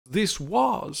this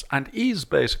was and is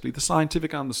basically the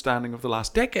scientific understanding of the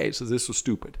last decades that this was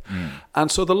stupid.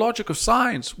 And so the logic of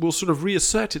science will sort of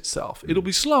reassert itself. It'll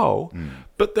be slow,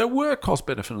 but there were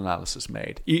cost-benefit analysis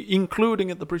made, including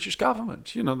at the British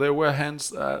government. There were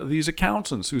hence these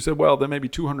accountants who said, well, there may be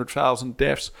 200,000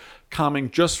 deaths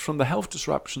coming just from the health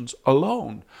disruptions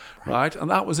alone, right? And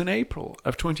that was in April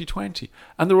of 2020.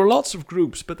 And there were lots of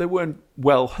groups, but they weren't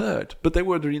well heard. But they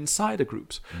were the insider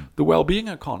groups. The well-being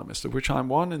economists, of which I'm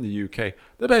one in the UK,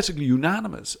 they're basically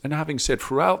unanimous in having said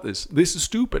throughout this is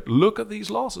stupid. Look at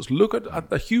these losses. Look at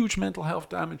the huge mental health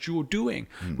damage you're doing,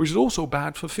 which is also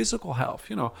bad for physical health.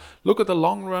 Look at the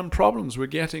long-run problems we're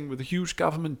getting with the huge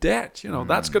government debt.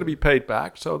 That's going to be paid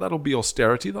back. So that'll be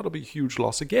austerity. That'll be a huge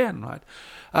loss again, right?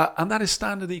 And that is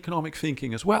standard economic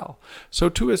thinking as well. So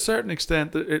to a certain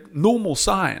extent, normal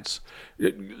science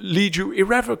leads you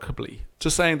irrevocably to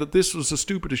saying that this was as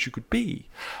stupid as you could be.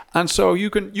 And so you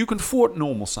can thwart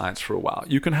normal science for a while.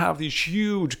 You can have these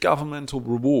huge governmental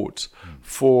rewards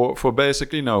for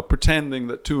basically pretending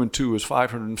that 2 and 2 is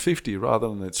 550 rather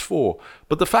than it's 4.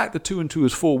 But the fact that 2 and 2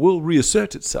 is 4 will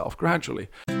reassert itself gradually.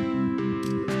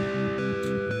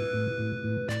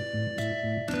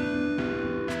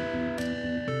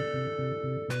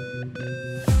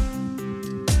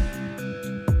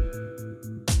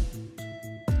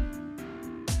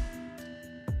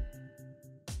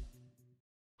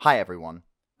 Hi everyone,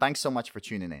 thanks so much for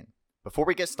tuning in. Before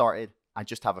we get started, I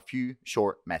just have a few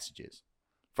short messages.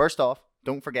 First off,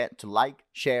 don't forget to like,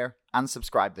 share, and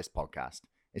subscribe this podcast.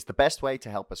 It's the best way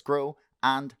to help us grow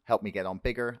and help me get on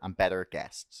bigger and better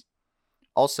guests.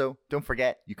 Also, don't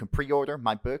forget you can pre-order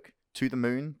my book, To the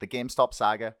Moon, The GameStop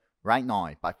Saga, right now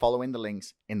by following the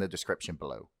links in the description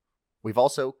below. We've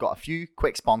also got a few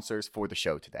quick sponsors for the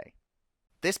show today.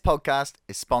 This podcast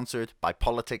is sponsored by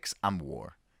Politics and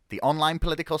War, the online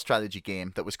political strategy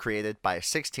game that was created by a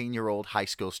 16-year-old high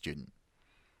school student.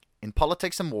 In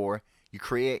Politics and War, you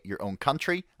create your own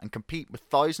country and compete with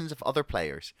thousands of other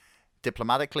players,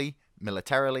 diplomatically,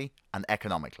 militarily, and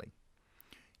economically.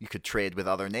 You could trade with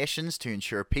other nations to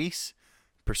ensure peace,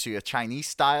 pursue a Chinese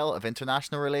style of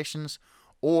international relations,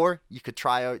 or you could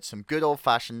try out some good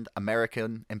old-fashioned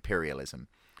American imperialism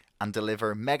and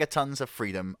deliver megatons of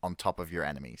freedom on top of your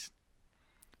enemies.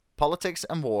 Politics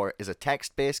and War is a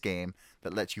text-based game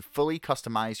that lets you fully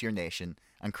customize your nation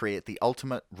and create the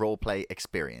ultimate roleplay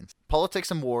experience.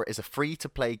 Politics and War is a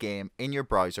free-to-play game in your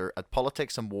browser at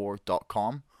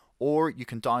politicsandwar.com, or you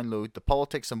can download the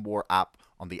Politics and War app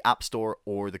on the App Store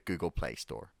or the Google Play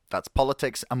Store. That's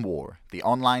Politics and War, the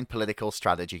online political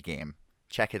strategy game.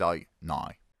 Check it out now.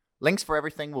 Links for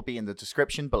everything will be in the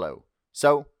description below.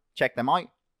 So, check them out,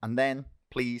 and then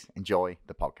please enjoy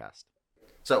the podcast.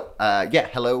 So,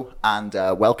 hello and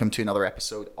welcome to another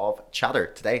episode of Chatter.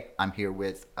 Today, I'm here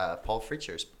with Paul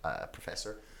Fritschers,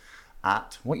 professor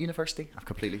at what university? I've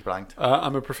completely blanked.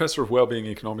 I'm a professor of wellbeing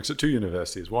economics at 2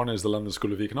 universities. One is the London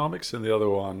School of Economics and the other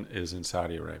one is in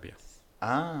Saudi Arabia.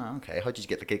 Ah, okay. How did you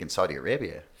get the gig in Saudi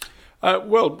Arabia?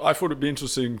 Well, I thought it'd be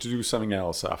interesting to do something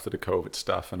else after the COVID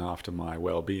stuff and after my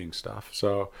well-being stuff.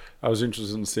 So I was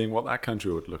interested in seeing what that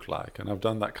country would look like. And I've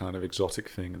done that kind of exotic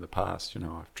thing in the past.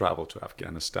 I've traveled to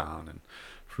Afghanistan and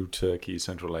through Turkey,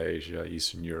 Central Asia,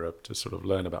 Eastern Europe to sort of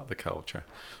learn about the culture.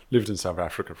 Lived in South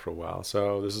Africa for a while.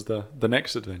 So this is the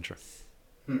next adventure.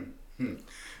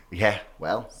 Yeah,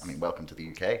 well, welcome to the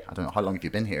UK. I don't know, how long have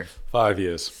you been here? 5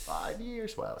 years. 5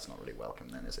 years? Well, it's not really welcome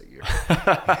then, is it?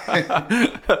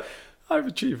 I've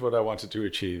achieved what I wanted to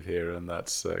achieve here, and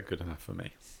that's good enough for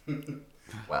me.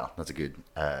 Well, that's a good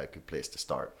place to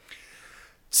start.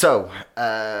 So,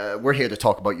 we're here to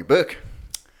talk about your book,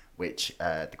 which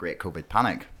The Great COVID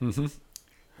Panic. Mm-hmm.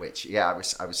 Which, I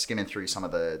was skimming through some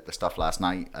of the stuff last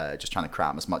night, just trying to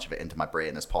cram as much of it into my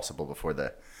brain as possible before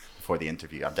the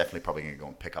interview. I'm definitely probably going to go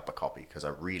and pick up a copy because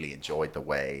I really enjoyed the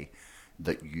way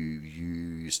that you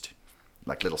used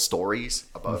like little stories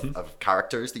of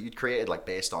characters that you'd created, like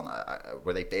based on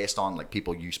were they based on like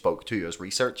people you spoke to as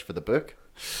research for the book?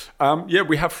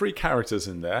 We have 3 characters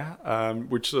in there,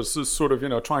 which is sort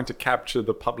of trying to capture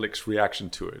the public's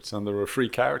reaction to it. And there are 3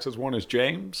 characters. One is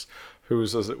James, who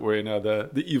is, as it were,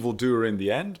 the evildoer in the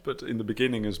end, but in the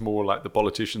beginning is more like the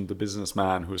politician, the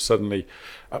businessman who is suddenly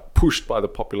pushed by the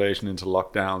population into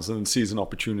lockdowns and then sees an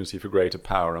opportunity for greater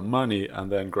power and money,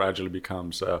 and then gradually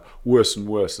becomes worse and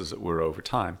worse, as it were, over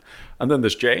time. And then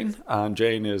there's Jane, and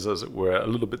Jane is, as it were, a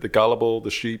little bit the gullible, the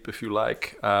sheep, if you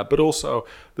like, but also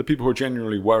the people who are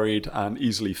genuinely worried and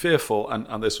easily fearful,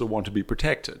 and they sort of want to be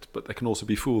protected, but they can also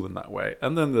be fooled in that way.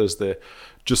 And then there's the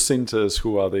Jacintas,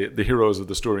 who are the heroes of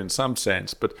the story in some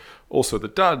sense, but also the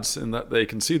duds in that they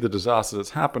can see the disaster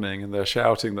that's happening and they're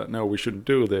shouting that, no, we shouldn't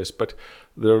do this, but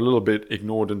they're a little bit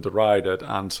ignored and derided,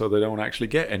 and so they don't actually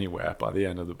get anywhere by the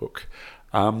end of the book.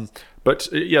 But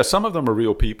yeah, some of them are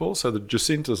real people. So the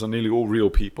Jacintas are nearly all real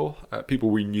people,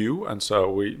 people we knew, and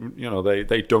so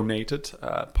they donated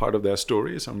part of their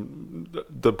stories, and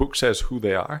the book says who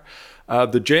they are.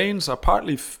 The Janes are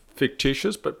partly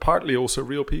fictitious, but partly also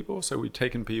real people. So we've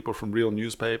taken people from real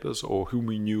newspapers or whom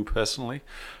we knew personally,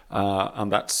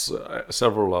 and that's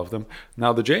several of them.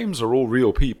 Now the James are all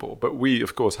real people, but we,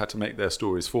 of course, had to make their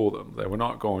stories for them. They were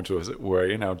not going to, as it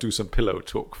were, do some pillow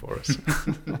talk for us.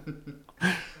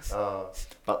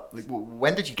 But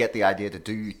when did you get the idea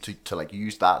to like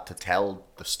use that to tell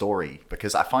the story?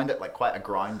 Because I find it like quite a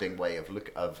grounding way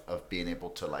of being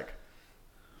able to like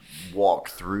walk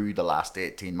through the last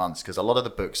 18 months. Because a lot of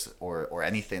the books or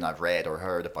anything I've read or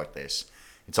heard about this,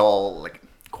 it's all like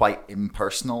quite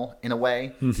impersonal in a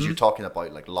way. Because you're talking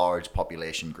about like large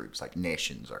population groups, like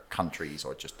nations or countries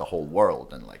or just the whole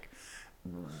world, and like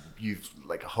you've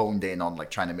like honed in on like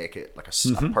trying to make it like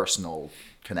a personal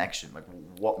connection. Like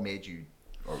what made you,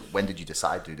 or when did you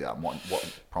decide to do that, and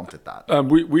what prompted that?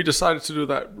 We decided to do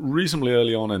that reasonably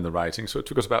early on in the writing, so it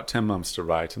took us about 10 months to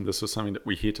write, and this was something that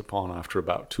we hit upon after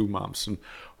about 2 months. And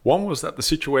one was that the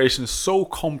situation is so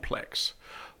complex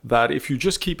that if you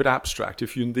just keep it abstract,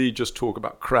 if you indeed just talk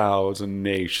about crowds and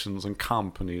nations and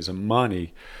companies and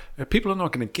money, people are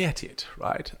not going to get it,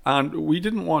 right? And we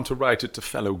didn't want to write it to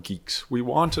fellow geeks. We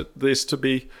wanted this to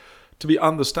be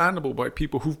understandable by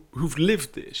people who've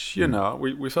lived this.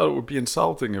 We felt it would be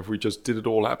insulting if we just did it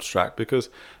all abstract, because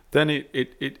then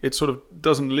it sort of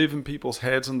doesn't live in people's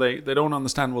heads, and they don't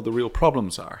understand what the real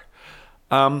problems are.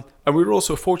 And we were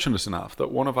also fortunate enough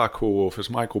that one of our co-authors,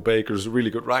 Michael Baker, is a really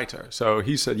good writer. So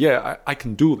he said, yeah, I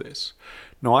can do this.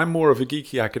 No, I'm more of a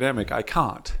geeky academic. I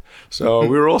can't. So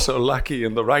we were also lucky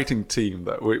in the writing team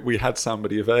that we had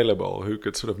somebody available who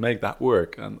could sort of make that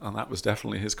work. And that was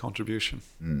definitely his contribution.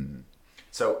 Mm.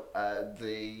 So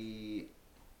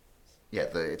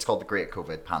it's called The Great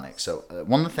COVID Panic. So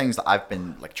one of the things that I've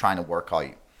been like trying to work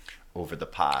out over the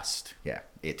past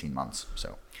 18 months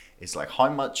is like how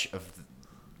much of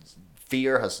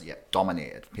fear has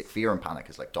dominated. Fear and panic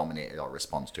has like dominated our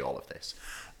response to all of this.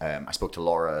 I spoke to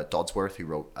Laura Dodsworth, who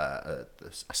wrote A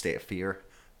State of Fear,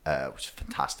 which is a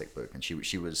fantastic book, and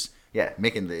she was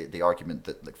making the argument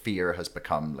that like fear has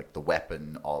become like the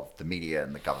weapon of the media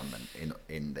and the government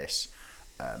in this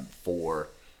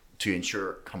to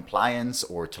ensure compliance,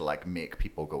 or to like make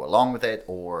people go along with it,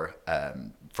 or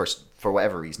for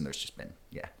whatever reason there's just been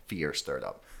fear stirred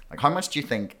up. Like how much do you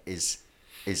think is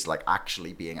like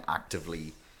actually being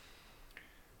actively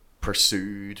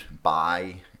pursued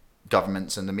by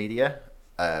governments and the media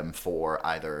for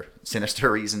either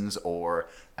sinister reasons, or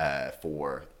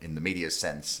for in the media's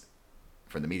sense,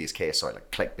 for the media's case, like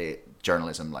clickbait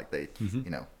journalism, like they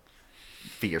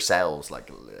fear sells,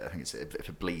 like I think it's if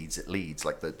it bleeds it leads.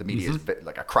 Like the media is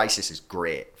like a crisis is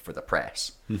great for the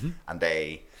press, and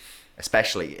they,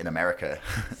 especially in America,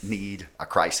 need a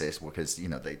crisis because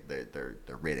their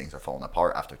ratings are falling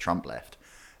apart after Trump left,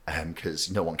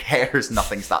 because no one cares,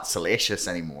 nothing's that salacious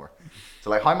anymore. So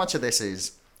like how much of this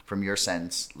is, from your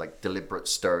sense, like deliberate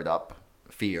stirred up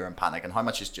fear and panic, and how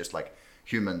much is just like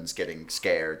humans getting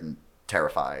scared and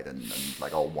terrified and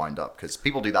like all wound up, because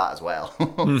people do that as well?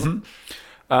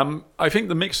 I think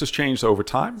the mix has changed over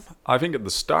time. I think at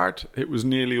the start it was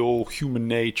nearly all human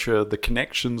nature, the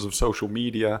connections of social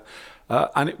media,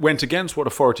 and it went against what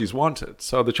authorities wanted.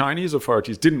 So the Chinese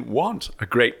authorities didn't want a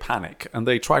great panic, and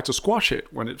they tried to squash it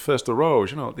when it first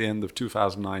arose, at the end of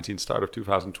 2019, start of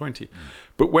 2020.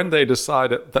 But when they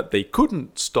decided that they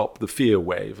couldn't stop the fear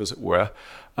wave, as it were,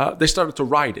 they started to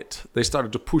ride it. They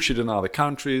started to push it in other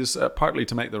countries, partly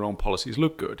to make their own policies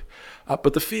look good.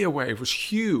 But the fear wave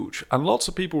was huge, and lots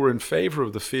of people were in favor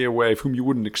of the fear wave whom you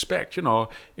wouldn't expect.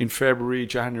 In February,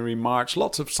 January, March,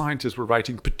 lots of scientists were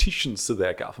writing petitions to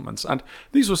their governments, and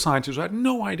these were scientists who had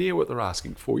no idea what they're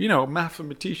asking for.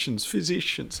 Mathematicians,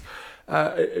 physicians,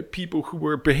 people who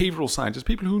were behavioral scientists,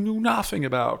 people who knew nothing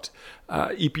about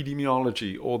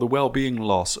epidemiology or the well-being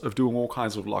loss of doing all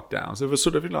kinds of lockdowns. There was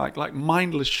sort of like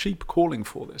mindless sheep calling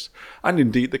for this, and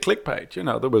indeed the clickbait.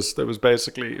 There was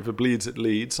basically, if it bleeds, it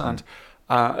leads, and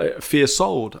fear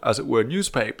sold, as it were,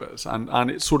 newspapers,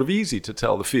 and it's sort of easy to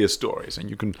tell the fear stories, and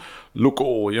you can look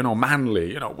all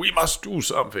manly, we must do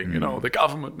something, the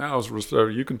government now is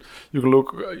you can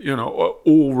look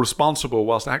all responsible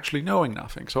whilst actually knowing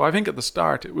nothing. So I think at the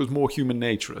start it was more human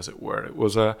nature, as it were. It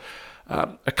was a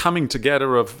coming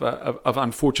together of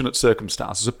unfortunate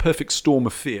circumstances, a perfect storm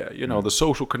of fear, the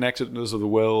social connectedness of the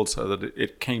world, so that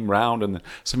it came round, and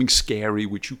something scary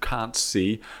which you can't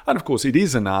see. And of course, it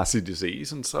is a nasty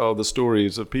disease. And so the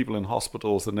stories of people in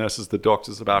hospitals, the nurses, the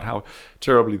doctors, about how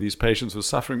terribly these patients were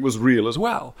suffering was real as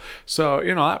well. So,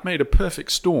 that made a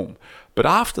perfect storm. But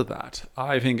after that,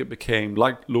 I think it became,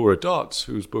 like Laura Dodds,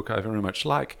 whose book I very much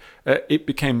like, it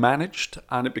became managed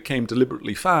and it became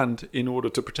deliberately fanned in order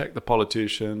to protect the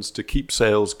politicians, to keep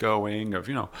sales going of,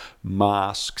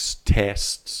 masks,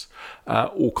 tests,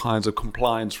 all kinds of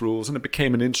compliance rules, and it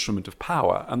became an instrument of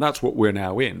power. And that's what we're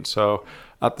now in. So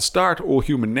at the start, all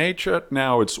human nature.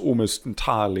 Now it's almost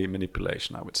entirely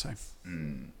manipulation, I would say.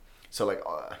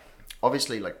 So,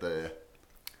 obviously,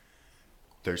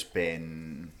 there's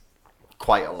been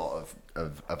quite a lot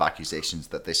of accusations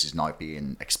that this is now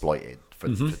being exploited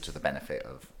to the benefit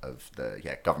of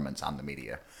the governments and the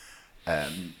media.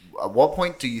 At what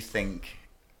point do you think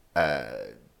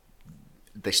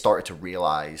they started to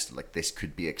realize this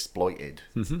could be exploited?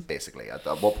 Basically, at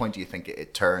what point do you think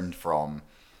it turned from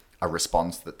a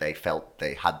response that they felt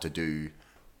they had to do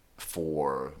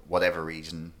for whatever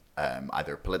reason,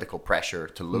 either political pressure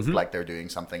to look like they're doing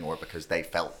something, or because they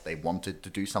felt they wanted to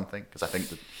do something? Because I think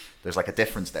that there's a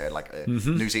difference there.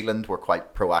 New Zealand were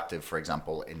quite proactive, for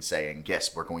example, in saying,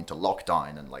 yes, we're going to lock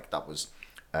down. And that was,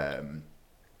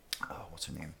 what's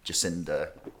her name?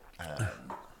 Jacinda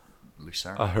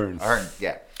Lucerne? Ahern. Ahern,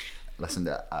 yeah.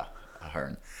 Lucinda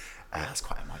Ahern. That's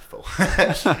quite a mouthful.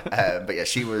 But yeah,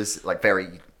 she was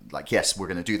very, yes, we're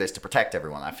going to do this to protect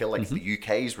everyone. I feel like the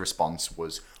UK's response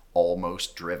was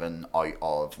almost driven out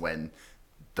of when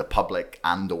the public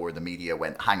and or the media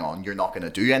went, hang on, you're not going to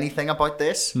do anything about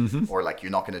this, or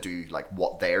you're not going to do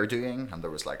what they're doing, and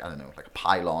there was I don't know, a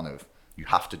pylon of you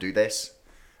have to do this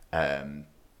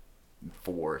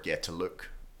for to look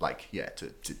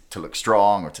to look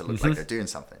strong, or to look like they're doing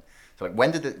something. So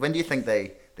when do you think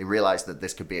they realized that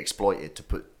this could be exploited to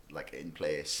put in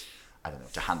place, I don't know,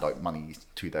 to hand out money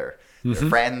to their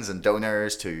friends and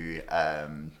donors, to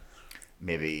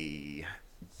maybe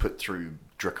put through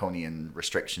draconian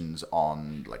restrictions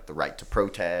on the right to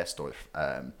protest, or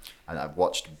and I've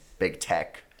watched big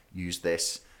tech use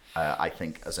this I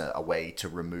think as a way to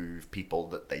remove people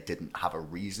that they didn't have a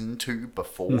reason to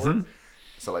before.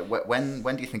 So when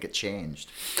do you think it changed?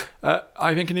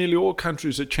 I think in nearly all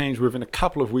countries it changed within a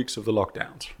couple of weeks of the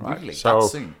lockdowns, right? Really? So that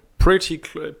soon?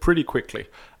 Pretty quickly.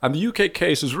 And the UK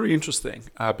case is really interesting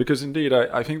because indeed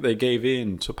I think they gave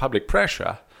in to public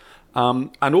pressure,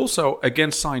 and also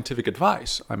against scientific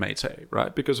advice, I may say,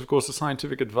 right? Because, of course, the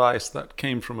scientific advice that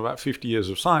came from about 50 years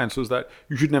of science was that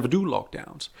you should never do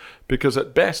lockdowns, because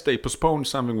at best they postponed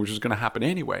something which is going to happen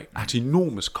anyway at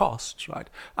enormous costs, right?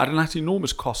 At an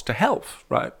enormous cost to health,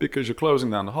 right? Because you're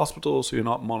closing down the hospitals, so you're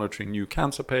not monitoring new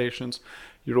cancer patients.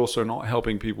 You're also not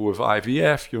helping people with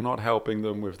IVF. You're not helping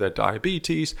them with their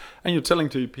diabetes. And you're telling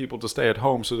people to stay at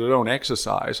home so they don't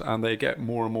exercise, and they get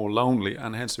more and more lonely,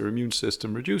 and hence their immune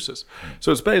system reduces.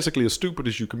 So it's basically as stupid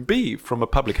as you can be from a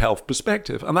public health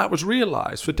perspective. And that was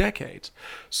realized for decades.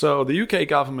 So the UK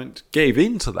government gave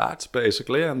in to that,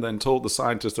 basically, and then told the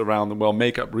scientists around them, well,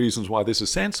 make up reasons why this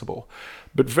is sensible.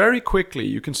 But very quickly,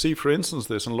 you can see, for instance,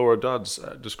 this, and Laura Dodds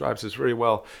describes this very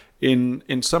well,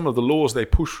 in some of the laws they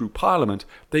pushed through Parliament,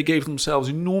 they gave themselves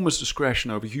enormous discretion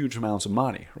over huge amounts of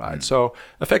money, right? So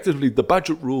effectively, the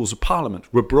budget rules of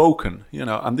Parliament were broken,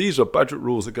 and these are budget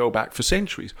rules that go back for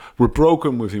centuries, were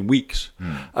broken within weeks.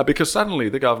 Because suddenly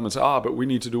the government said, but we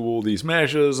need to do all these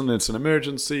measures, and it's an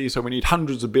emergency, so we need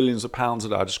hundreds of billions of pounds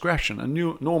at our discretion. And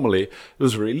normally, there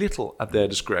was very little at their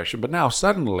discretion, but now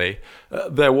suddenly,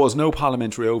 there was no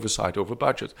parliamentary oversight over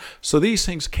budget. So these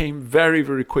things came very,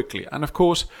 very quickly. And of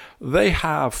course, they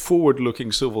have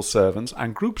forward-looking civil servants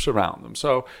and groups around them.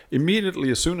 So immediately,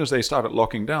 as soon as they started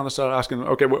locking down, they started asking them,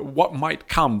 okay, what might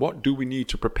come? What do we need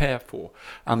to prepare for?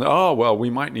 And we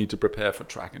might need to prepare for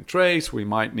track and trace. We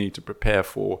might need to prepare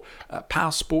for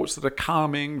passports that are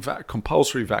coming,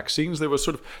 compulsory vaccines. They were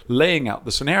sort of laying out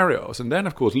the scenarios. And then,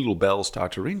 of course, little bells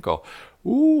start to ring.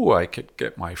 I could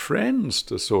get my friends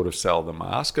to sort of sell the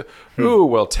mask.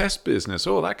 Test business.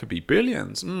 That could be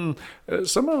billions.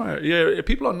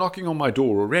 People are knocking on my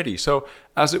door already. So,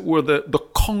 as it were, the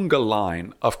conga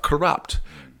line of corrupt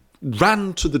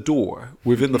ran to the door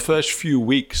within the first few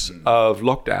weeks of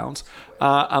lockdowns.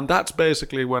 And that's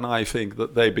basically when I think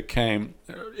that they became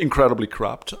incredibly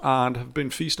corrupt and have been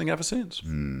feasting ever since.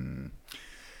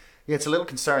 Yeah, it's a little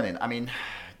concerning. I mean,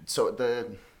 so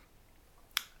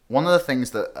one of the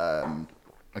things that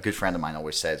a good friend of mine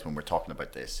always says when we're talking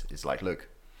about this is like, look,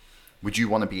 would you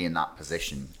want to be in that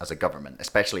position as a government,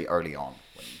 especially early on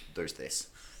when there's this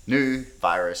new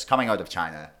virus coming out of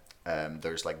China?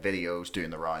 There's like videos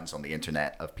doing the rounds on the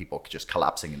internet of people just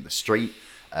collapsing in the street,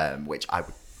 which I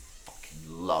would fucking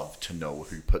love to know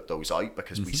who put those out,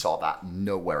 because we saw that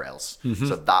nowhere else.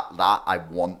 So that I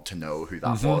want to know who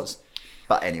that was.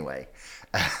 But anyway,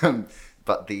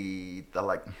 but the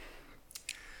like,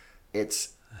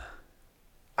 it's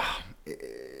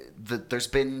there's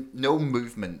been no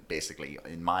movement, basically,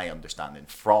 in my understanding,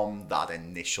 from that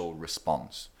initial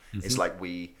response. It's like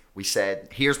we said,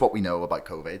 here's what we know about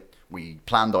COVID. We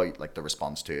planned out like the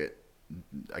response to it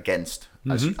against,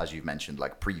 as you mentioned,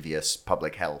 like previous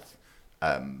public health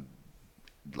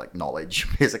like knowledge,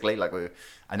 basically. Like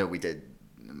I know we did.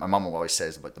 My mum always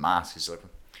says about the masks, is like,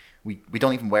 we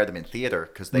don't even wear them in theater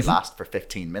because they last for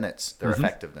 15 minutes, their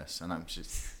effectiveness. And I'm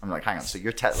like, hang on, so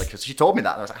you're like, because she told me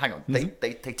that, and I was like, hang on,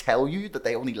 they tell you that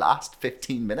they only last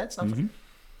 15 minutes? And I was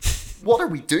like, what are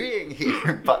we doing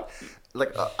here? But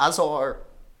like,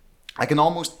 I can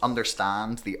almost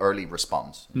understand the early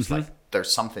response. It's like,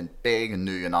 there's something big and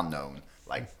new and unknown,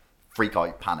 like freak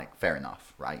out, panic, fair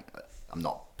enough, right? I'm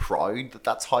not proud that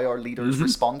that's how our leaders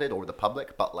responded, or the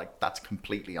public, but like, that's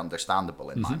completely understandable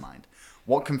in my mind.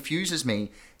 What confuses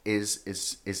me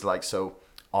is like, so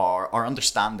our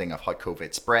understanding of how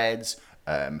COVID spreads,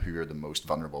 who are the most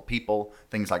vulnerable people,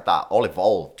 things like that, all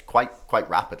evolved quite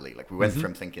rapidly. Like we went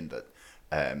from thinking that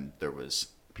there was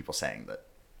people saying that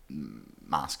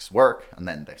masks work, and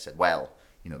then they said, well,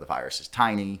 you know, the virus is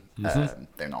tiny,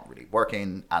 they're not really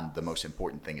working, and the most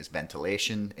important thing is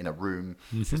ventilation in a room,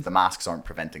 because the masks aren't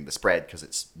preventing the spread,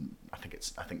 because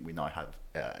I think we now have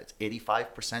it's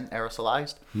 85%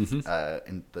 aerosolized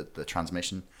in the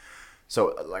transmission.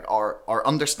 So like our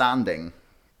understanding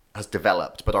has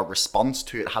developed, but our response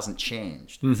to it hasn't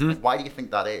changed. Like, why do you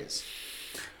think that is?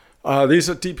 These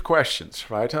are deep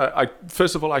questions, right?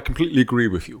 First of all, I completely agree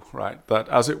with you, right? That,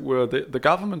 as it were, the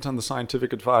government and the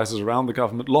scientific advisors around the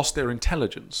government lost their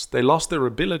intelligence. They lost their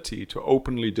ability to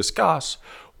openly discuss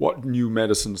what new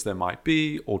medicines there might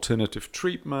be, alternative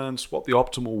treatments, what the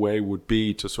optimal way would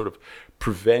be to sort of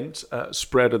prevent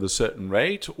spread at a certain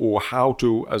rate, or how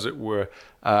to, as it were,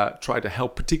 try to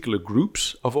help particular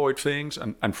groups avoid things.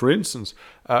 And for instance,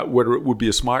 whether it would be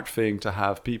a smart thing to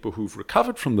have people who've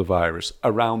recovered from the virus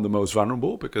around the most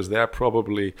vulnerable, because they're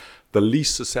probably the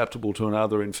least susceptible to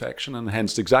another infection, and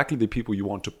hence exactly the people you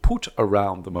want to put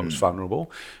around the most vulnerable,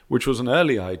 which was an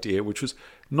early idea, which was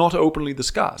not openly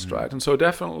discussed, right? And so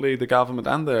definitely the government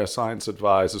and their science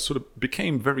advisors sort of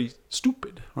became very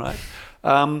stupid, right?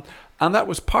 And that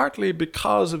was partly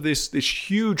because of this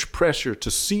huge pressure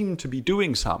to seem to be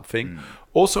doing something,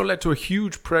 also led to a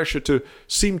huge pressure to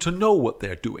seem to know what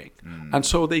they're doing. And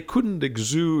so they couldn't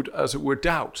exude, as it were,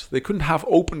 doubt. They couldn't have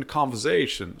open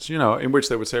conversations, you know, in which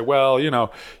they would say, well, you know,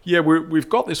 yeah, we've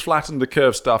got this flatten the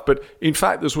curve stuff, but in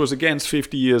fact, this was against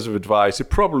 50 years of advice.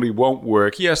 It probably won't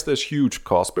work. Yes, there's huge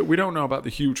cost, but we don't know about the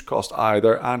huge cost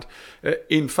either. And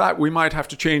in fact, we might have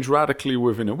to change radically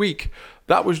within a week.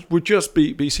 That would just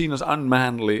be seen as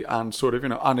unmanly and sort of, you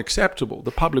know, unacceptable.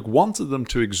 The public wanted them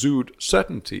to exude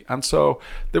certainty. And so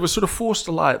they were sort of forced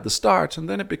to lie at the start, and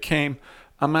then it became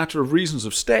a matter of reasons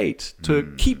of state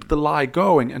to keep the lie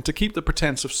going and to keep the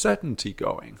pretense of certainty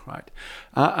going, right?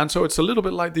 And so it's a little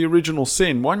bit like the original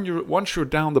sin. Once you're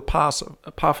down the path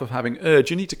of having urge,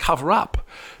 you need to cover up,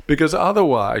 because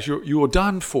otherwise you're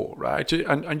done for, right?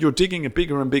 And you're digging a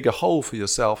bigger and bigger hole for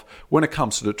yourself when it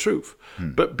comes to the truth.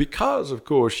 But because, of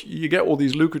course, you get all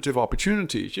these lucrative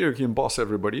opportunities, you can boss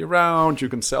everybody around, you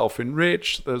can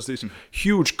self-enrich. There's this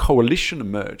huge coalition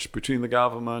emerged between the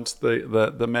government,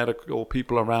 the medical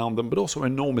people around them, but also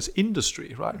enormous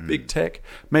industry, right? Big tech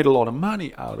made a lot of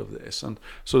money out of this, and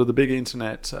sort of the big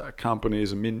internet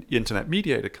companies and internet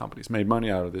mediated companies made money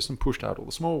out of this and pushed out all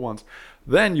the small ones.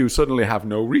 Then you suddenly have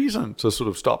no reason to sort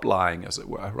of stop lying, as it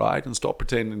were, right? And stop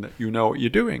pretending that you know what you're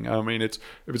doing. I mean, if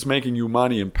it's making you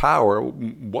money and power,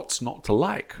 what's not to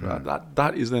like? Right?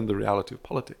 That is then the reality of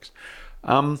politics.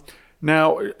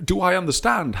 Now, do I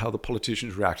understand how the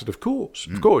politicians reacted? Of course,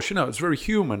 you know, it's very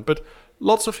human, but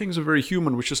lots of things are very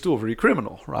human, which are still very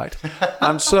criminal, right?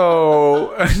 and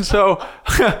so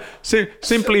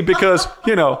simply because,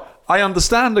 you know, I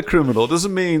understand a criminal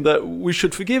doesn't mean that we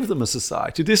should forgive them as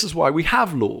society. This is why we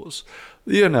have laws.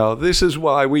 This is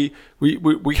why we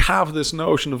have this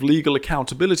notion of legal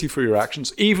accountability for your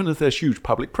actions, even if there's huge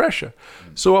public pressure.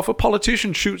 So if a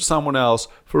politician shoots someone else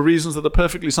for reasons that are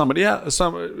perfectly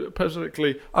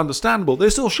perfectly understandable, they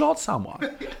still shot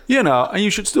someone, and you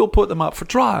should still put them up for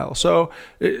trial. So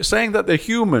saying that they're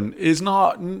human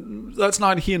that's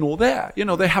neither here nor there.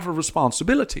 They have a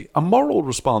responsibility, a moral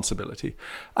responsibility.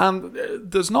 And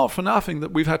there's not for nothing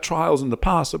that we've had trials in the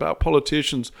past about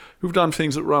politicians who've done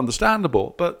things that were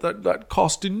understandable, but that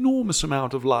cost enormous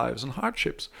amount of lives and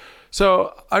hardships.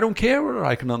 So I don't care whether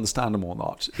I can understand them or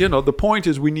not. The point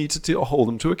is we need to hold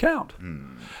them to account.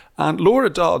 And Laura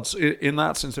Dodds, in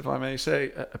that sense, if I may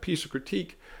say, a piece of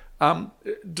critique,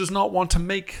 does not want to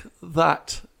make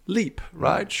that leap,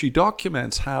 right? She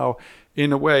documents how,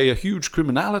 in a way, a huge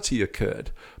criminality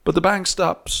occurred, but the bank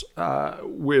stops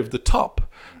with the top.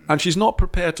 And she's not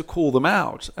prepared to call them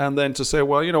out and then to say,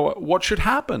 well, what should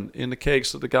happen in the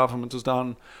case that the government has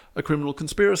done a criminal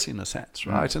conspiracy in a sense,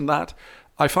 right? And that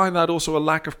I find that also a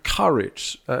lack of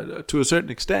courage to a certain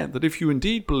extent, that if you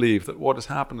indeed believe that what has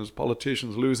happened is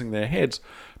politicians losing their heads,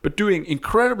 but doing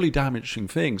incredibly damaging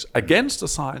things against the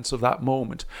science of that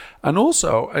moment, and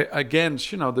also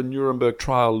against, the Nuremberg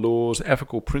trial laws,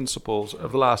 ethical principles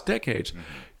of the last decades,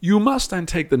 you must then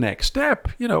take the next step.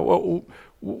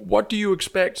 What do you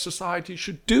expect society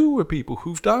should do with people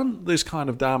who've done this kind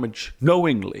of damage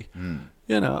knowingly?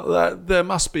 That there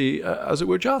must be, as it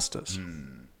were, justice.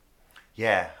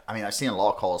 Yeah, I mean, I've seen a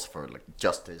lot of calls for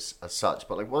justice as such,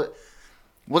 but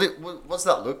what's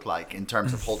that look like in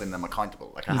terms of holding them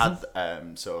accountable? I had,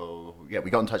 we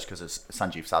got in touch because of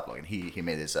Sanjeev Sablok, and he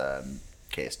made his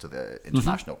case to the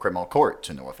International Criminal Court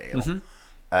to no avail.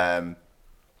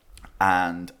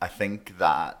 And I think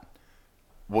that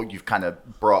what you've kind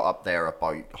of brought up there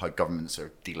about how governments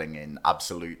are dealing in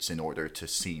absolutes in order to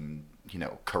seem,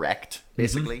 correct,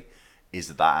 basically,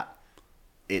 is that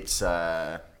it's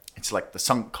like the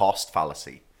sunk cost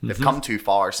fallacy. They've come too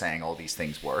far saying all these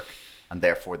things work, and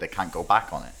therefore they can't go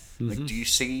back on it. Do you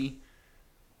see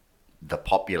the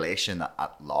population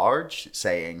at large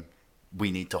saying, we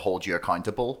need to hold you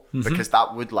accountable? Because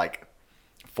that would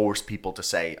force people to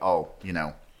say,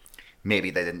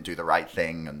 maybe they didn't do the right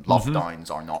thing, and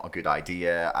lockdowns are not a good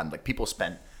idea. And people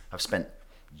have spent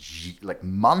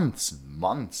months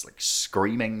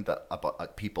screaming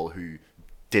at people who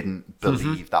didn't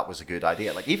believe that was a good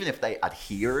idea. Even if they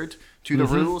adhered to the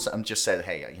rules and just said,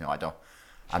 hey,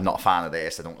 I'm not a fan of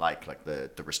this. I don't like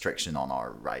the restriction on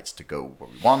our rights to go where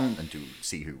we want and to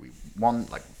see who we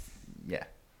want.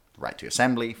 Right to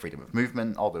assembly, freedom of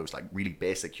movement, all those really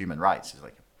basic human rights. It's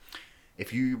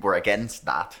if you were against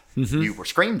that, you were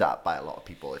screamed at by a lot of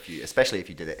people. Especially if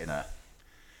you did it in a,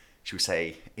 should we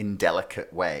say,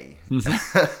 indelicate way,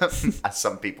 as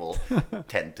some people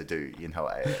tend to do,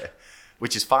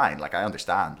 which is fine. I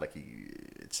understand. You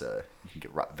can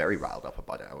get very riled up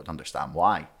about it. I would understand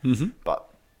why. But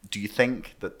do you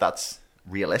think that that's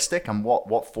realistic? And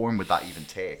what form would that even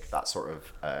take? That sort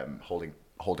of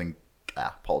holding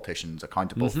politicians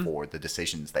accountable for the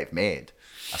decisions they've made,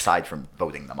 aside from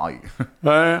voting them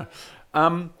out?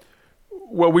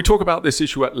 Well, we talk about this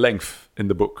issue at length in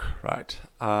the book, right?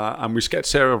 And we sketch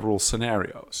several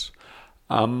scenarios.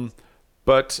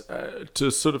 But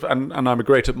to sort of, and I'm a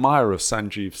great admirer of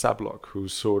Sanjeev Sablok, who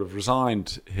sort of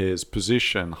resigned his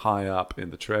position high up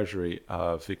in the Treasury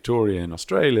of Victoria in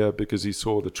Australia because he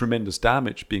saw the tremendous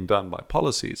damage being done by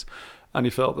policies. And he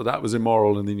felt that was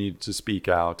immoral and he needed to speak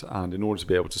out. And in order to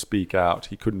be able to speak out,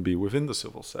 he couldn't be within the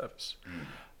civil service.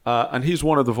 And he's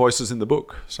one of the voices in the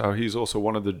book. So he's also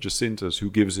one of the Jacintas who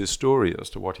gives his story as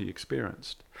to what he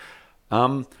experienced.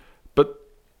 But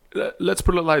let's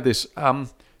put it like this.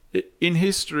 In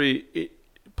history,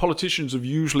 politicians have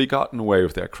usually gotten away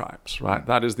with their crimes, right?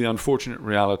 That is the unfortunate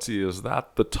reality, is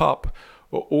that the top,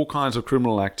 all kinds of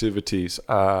criminal activities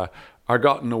are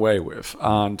gotten away with.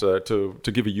 And to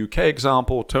give a UK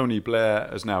example, Tony Blair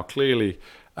has now clearly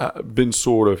been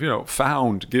sort of,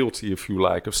 found guilty, if you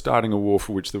like, of starting a war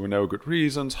for which there were no good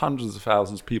reasons. Hundreds of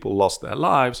thousands of people lost their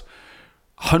lives.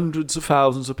 Hundreds of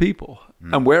thousands of people.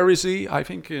 And where is he? I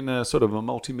think in a sort of a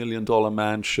multi-million-dollar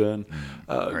mansion,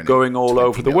 going all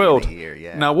over the world. Year,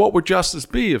 yeah. Now, what would justice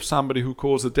be if somebody who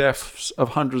caused the deaths of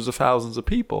hundreds of thousands of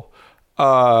people?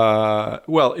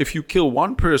 Well, if you kill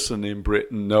one person in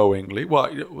Britain knowingly,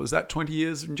 was that 20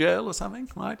 years in jail or something,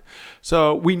 right?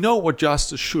 So we know what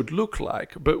justice should look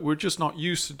like, but we're just not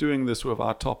used to doing this with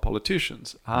our top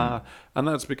politicians. And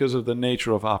that's because of the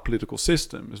nature of our political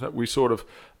system, is that we sort of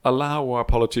allow our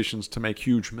politicians to make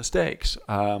huge mistakes,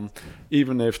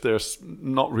 even if they're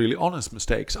not really honest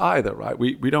mistakes either, right?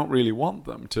 We don't really want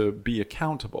them to be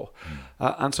accountable.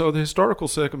 And so the historical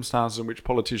circumstances in which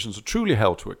politicians are truly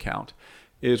held to account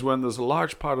is when there's a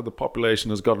large part of the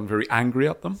population has gotten very angry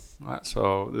at them, right?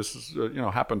 So this is,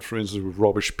 happened, for instance, with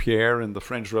Robespierre in the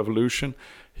French Revolution.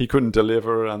 He couldn't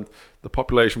deliver, and the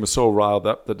population was so riled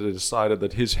up that they decided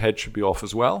that his head should be off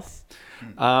as well.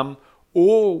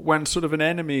 Or when sort of an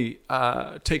enemy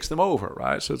takes them over,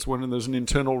 right? So it's when there's an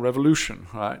internal revolution,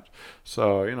 right?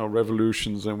 So,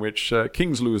 revolutions in which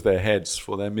kings lose their heads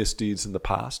for their misdeeds in the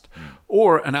past,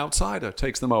 or an outsider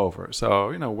takes them over.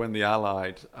 So, when the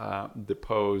Allied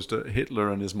deposed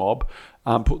Hitler and his mob,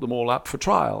 put them all up for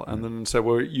trial, and then said,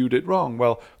 well, you did wrong.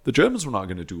 Well, the Germans were not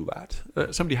going to do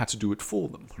that. Somebody had to do it for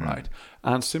them, right?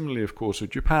 And similarly, of course, with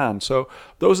Japan. So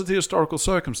those are the historical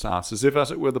circumstances, if,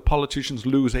 as it were, the politicians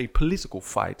lose a political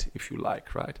fight, if you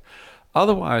like, right?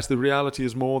 Otherwise, the reality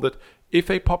is more that if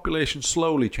a population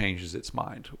slowly changes its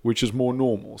mind, which is more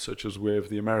normal, such as with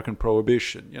the American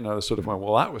Prohibition, sort of went,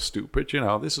 well, that was stupid,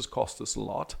 this has cost us a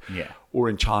lot. Yeah. Or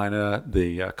in China,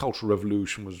 the Cultural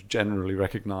Revolution was generally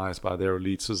recognized by their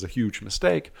elites as a huge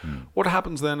mistake. What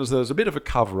happens then is there's a bit of a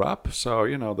cover-up. So,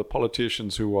 the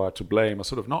politicians who are to blame are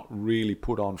sort of not really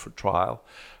put on for trial.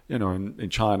 In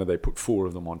China, they put 4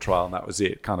 of them on trial, and that was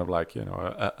it. Kind of like,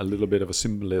 a little bit of a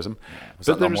symbolism. Yeah. Was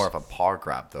that more of a power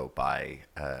grab, though, by...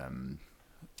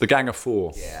 The Gang of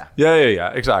Four. Yeah.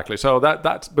 Yeah, exactly. So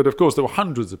that's, but of course there were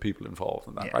hundreds of people involved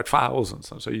in that, right?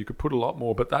 Thousands. So you could put a lot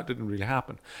more, but that didn't really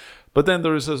happen. But then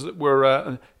there is, as it were,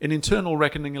 an internal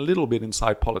reckoning a little bit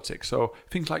inside politics. So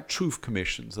things like truth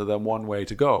commissions are then one way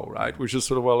to go, right? Which is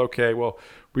sort of,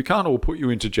 we can't all put you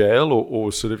into jail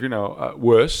or sort of,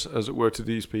 worse, as it were, to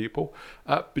these people.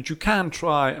 But you can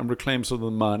try and reclaim some of the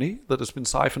money that has been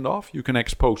siphoned off. You can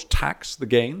ex post tax the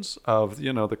gains of,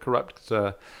 the corrupt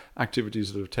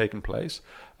activities that have taken place.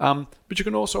 But you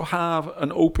can also have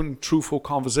an open, truthful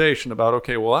conversation about,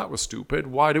 okay, well, that was stupid.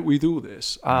 Why did we do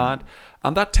this?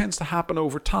 And that tends to happen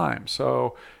over time.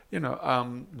 So,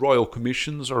 royal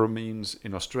commissions are a means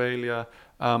in Australia.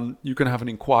 You can have an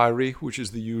inquiry, which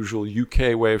is the usual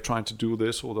UK way of trying to do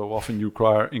this, although often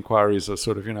inquiries are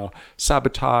sort of,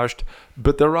 sabotaged.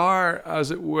 But there are,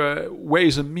 as it were,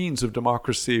 ways and means of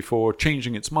democracy for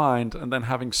changing its mind and then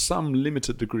having some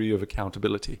limited degree of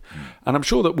accountability. And I'm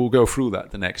sure that we'll go through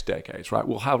that the next decades, right?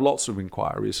 We'll have lots of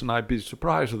inquiries, and I'd be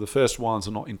surprised if the first ones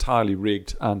are not entirely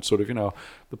rigged and sort of,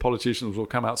 the politicians will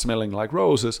come out smelling like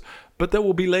roses, but there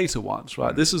will be later ones,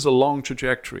 right? This is a long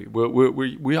trajectory.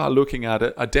 We are looking at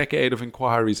a decade of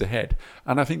inquiries ahead,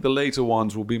 and I think the later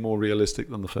ones will be more realistic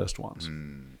than the first ones.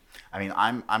 I mean,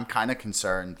 I'm kind of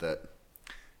concerned that,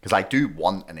 because I do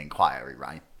want an inquiry,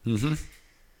 right?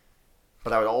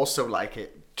 But I would also like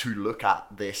it to look at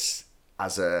this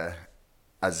as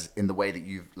in the way that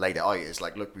you've laid it out. Is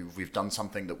like, look, we've done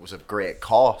something that was of great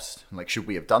cost. Like, should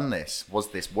we have done this?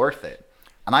 Was this worth it?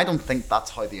 And I don't think that's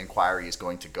how the inquiry is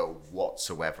going to go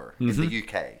whatsoever. In the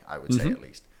UK, I would say, at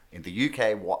least. In the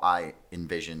UK, what I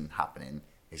envision happening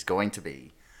is going to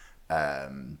be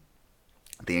the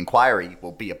inquiry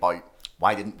will be about,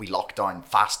 why didn't we lock down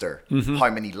faster? How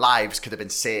many lives could have been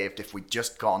saved if we'd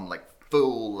just gone like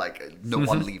full, like no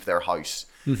one leave their house?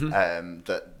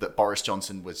 That Boris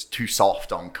Johnson was too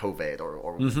soft on COVID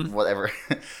or whatever.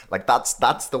 Like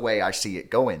that's the way I see it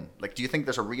going. Like, do you think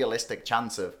there's a realistic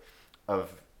chance of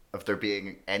there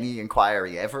being any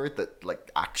inquiry ever that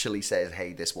like actually says,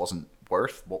 hey, this wasn't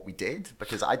worth what we did?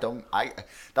 Because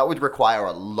that would require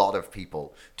a lot of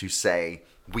people to say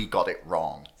we got it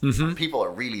wrong. People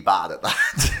are really bad at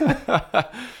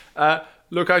that.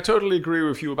 Look, I totally agree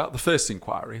with you about the first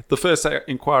inquiry. The first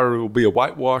inquiry will be a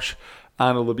whitewash,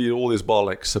 and it'll be all this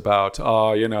bollocks about,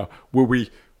 were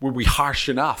we harsh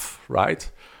enough,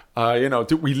 right?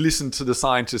 Did we listen to the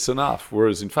scientists enough?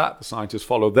 Whereas, in fact, the scientists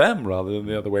follow them rather than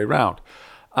the other way around.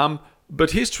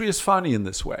 But history is funny in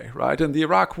this way, right? And the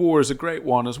Iraq War is a great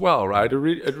one as well, right?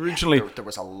 Originally, there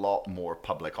was a lot more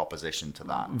public opposition to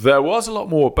that. There was a lot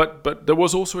more, but there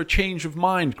was also a change of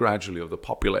mind gradually of the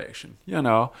population,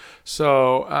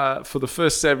 So for the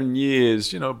first 7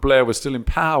 years, Blair was still in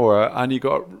power and he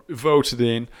got voted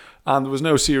in and there was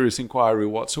no serious inquiry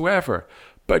whatsoever.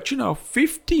 But,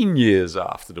 15 years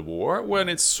after the war, when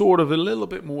it's sort of a little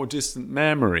bit more distant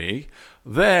memory,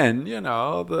 then,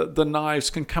 the knives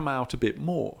can come out a bit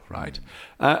more, right?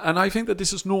 And I think that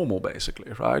this is normal,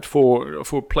 basically, right,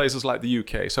 for places like the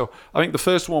UK. So I think the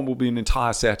first one will be an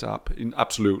entire setup,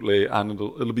 absolutely, and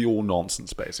it'll be all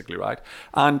nonsense, basically, right?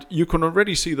 And you can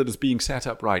already see that it's being set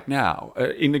up right now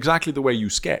in exactly the way you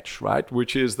sketch, right?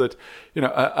 Which is that,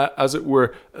 as it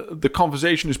were, the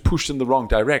conversation is pushed in the wrong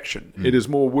direction. It is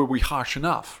more, were we harsh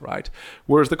enough, right?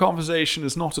 Whereas the conversation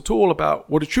is not at all about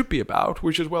what it should be about,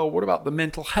 which is, well, what about the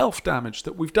mental health damage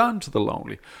that we've done to the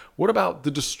lonely? What about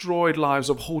the destroyed lives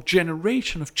of a whole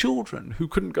generation of children who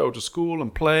couldn't go to school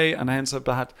and play and hence have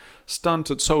had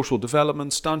stunted social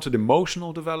development, stunted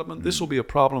emotional development? This will be a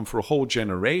problem for a whole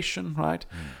generation, right?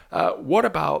 What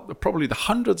about probably the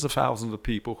hundreds of thousands of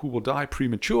people who will die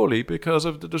prematurely because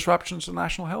of the disruptions to the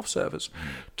National Health Service,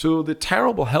 to the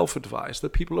terrible health advice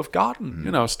that people have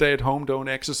gotten, stay at home, don't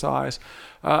exercise,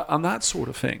 and that sort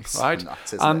of thing, right?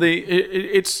 Nuts, and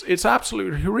it's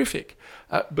absolutely horrific.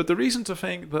 But the reason to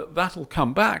think that that'll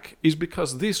come back is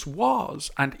because this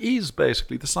was and is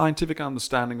basically the scientific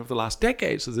understanding of the last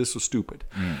decades that this was stupid.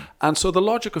 And so the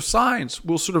logic of science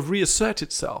will sort of reassert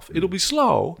itself. It'll be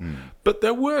slow, but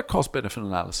there were cost-benefit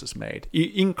analysis made,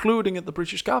 including at the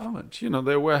British government.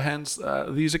 There were hence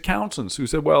these accountants who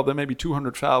said, well, there may be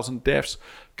 200,000 deaths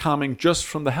coming just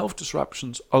from the health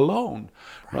disruptions alone,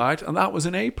 right? And that was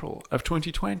in April of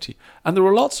 2020. And there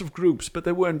were lots of groups, but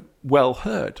they weren't well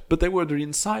heard, but they were the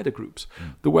insider groups.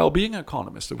 The well-being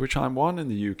economists, of which I'm one in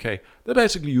the UK, they're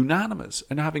basically unanimous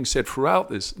in having said throughout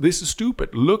this is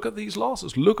stupid. Look at these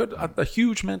losses. Look at the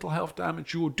huge mental health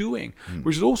damage you're doing,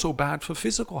 which is also bad for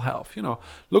physical health.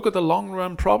 Look at the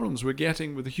long-run problems we're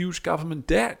getting with the huge government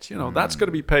debt. That's going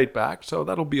to be paid back, so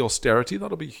that'll be austerity.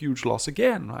 That'll be a huge loss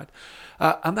again, right?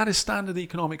 And that is standard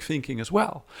economic thinking as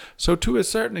well. So to a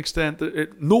certain extent,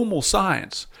 normal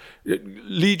science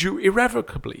leads you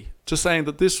irrevocably to saying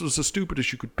that this was as stupid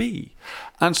as you could be.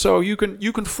 And so you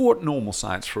can thwart normal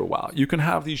science for a while. You can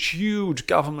have these huge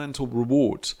governmental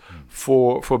rewards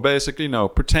for basically,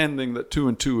 pretending that 2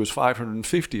 and 2 is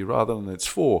 550 rather than it's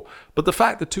 4. But the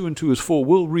fact that 2 and 2 is 4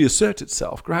 will reassert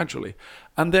itself gradually.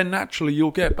 And then naturally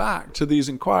you'll get back to these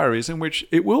inquiries in which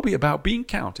it will be about bean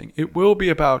counting. It will be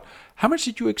about how much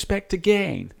did you expect to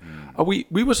gain? We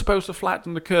were supposed to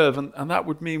flatten the curve, and that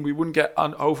would mean we wouldn't get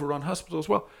overrun hospitals.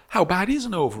 Well, how bad is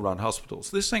an overrun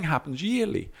hospitals? This thing happens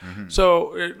yearly.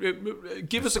 So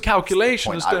give us a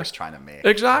calculation. That's the point I was trying to make.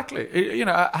 Exactly.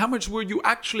 How much were you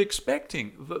actually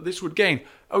expecting that this would gain?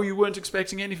 Oh, you weren't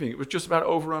expecting anything. It was just about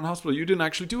overrun hospital. You didn't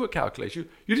actually do a calculation.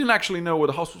 You didn't actually know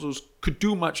whether hospitals could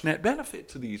do much net benefit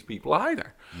to these people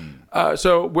either.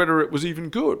 So whether it was even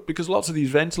good, because lots of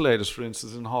these ventilators, for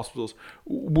instance, in hospitals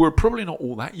were probably not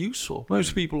all that useful.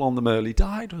 Most people on them early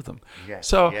died with them.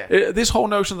 This whole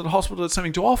notion that the hospital had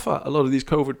something to offer a lot of these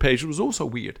COVID patients was also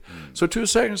weird. So to a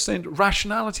certain extent,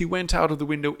 rationality went out of the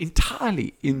window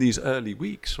entirely in these early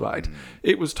weeks, right?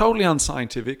 It was totally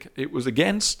unscientific. It was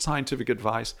against scientific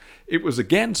advice. It was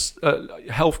against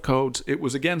health codes. It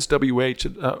was against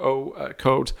WHO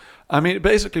codes. I mean,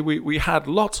 basically, we had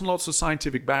lots and lots of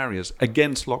scientific barriers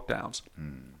against lockdowns.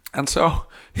 And so,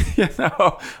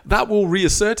 that will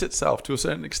reassert itself to a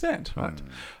certain extent, right?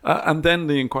 And then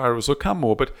the inquiries will come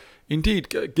more. But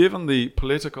indeed, given the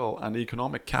political and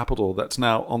economic capital that's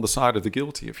now on the side of the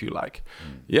guilty, if you like,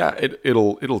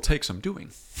 it'll take some doing.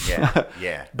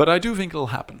 But I do think it'll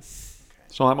happen.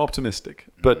 So I'm optimistic.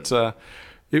 But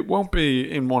it won't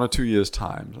be in 1 or 2 years'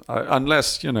 time,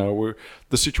 unless, the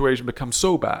situation becomes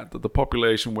so bad that the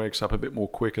population wakes up a bit more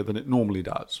quicker than it normally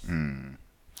does.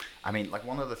 I mean, like,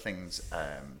 one of the things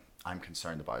I'm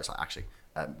concerned about is, like, actually,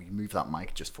 we move that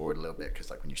mic just forward a little bit, because,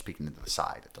 like, when you're speaking into the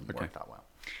side, it doesn't work that well.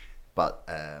 But,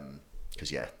 because,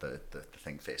 the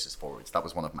thing faces forwards. That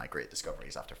was one of my great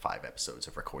discoveries after 5 episodes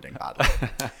of recording badly.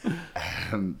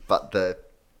 But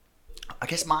I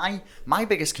guess my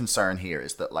biggest concern here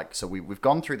is that, like, so we've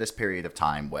gone through this period of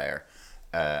time where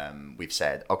we've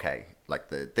said, okay, like,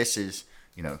 this is,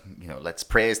 let's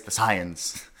praise the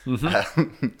science,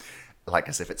 like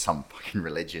as if it's some fucking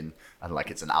religion and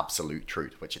like it's an absolute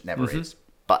truth, which it never is.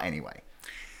 But anyway,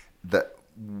 that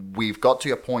we've got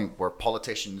to a point where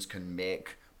politicians can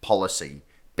make policy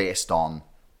based on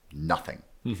nothing,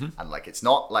 and like it's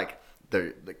not like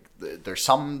there's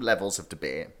some levels of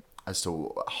debate as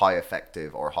to how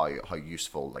effective or how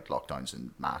useful like lockdowns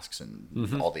and masks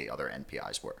and all the other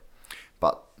NPIs were.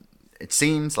 But it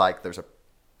seems like there's a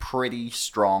pretty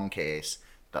strong case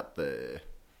that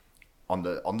on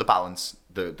the balance,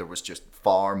 there was just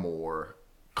far more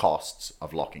costs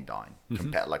of locking down.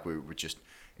 Compared, like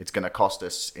it's going to cost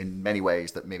us in many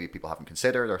ways that maybe people haven't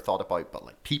considered or thought about, but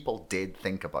like people did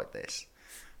think about this.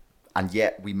 And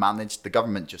yet the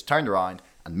government just turned around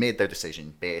and made their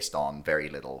decision based on very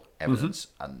little evidence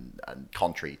and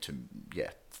contrary to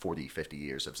 40, 50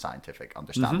 years of scientific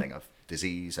understanding of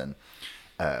disease and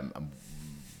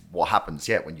what happens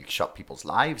when you shut people's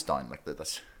lives down like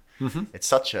this. It's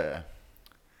such a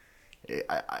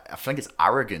I think it's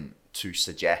arrogant to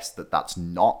suggest that that's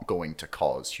not going to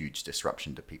cause huge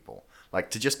disruption to people.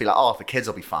 Like to just be like, oh, the kids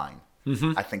will be fine.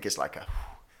 I think it's like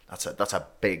that's a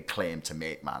big claim to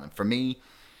make, man. And for me,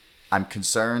 I'm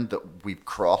concerned that we've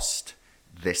crossed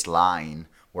this line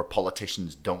where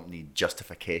politicians don't need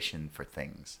justification for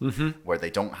things, where they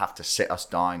don't have to sit us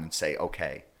down and say,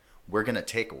 okay, we're going to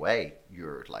take away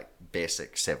your like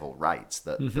basic civil rights,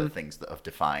 the things that have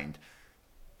defined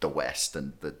the West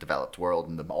and the developed world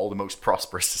and all the most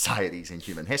prosperous societies in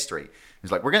human history.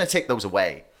 It's like, we're going to take those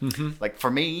away. Like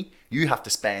for me, you have to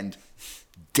spend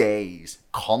days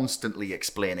constantly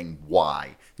explaining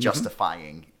why,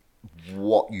 justifying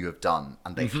what you have done.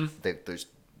 And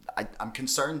I'm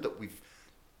concerned that we've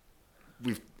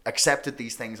accepted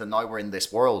these things, and now we're in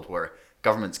this world where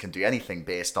governments can do anything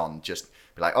based on just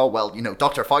be like, oh, well,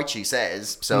 Dr. Fauci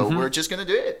says, so we're just going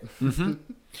to do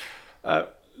it.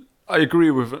 I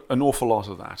agree with an awful lot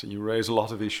of that, and you raise a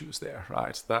lot of issues there,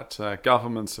 right? That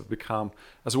governments have become,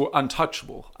 as it were,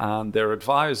 untouchable, and their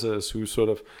advisors who sort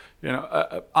of,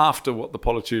 after what the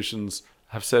politicians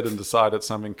have said and decided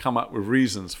something, come up with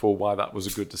reasons for why that was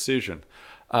a good decision,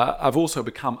 have also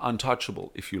become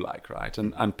untouchable, if you like, right?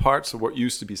 And parts of what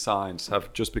used to be science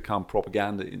have just become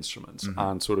propaganda instruments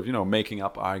and sort of, making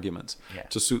up arguments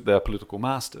to suit their political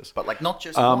masters. But like not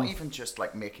even just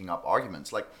like making up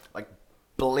arguments, like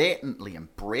blatantly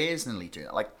and brazenly doing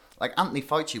it. Like Anthony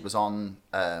Fauci was on,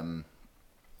 I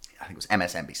think it was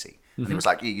MSNBC. And he was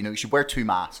like, you should wear 2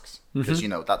 masks because,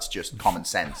 that's just common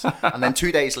sense. And then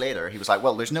 2 days later, he was like,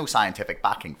 well, there's no scientific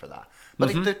backing for that.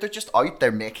 But they're just out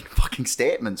there making fucking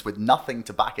statements with nothing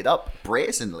to back it up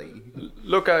brazenly.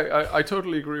 Look, I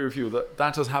totally agree with you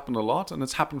that has happened a lot, and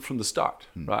it's happened from the start,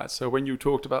 right? So when you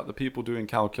talked about the people doing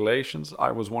calculations,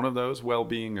 I was one of those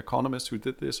well-being economists who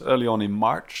did this early on in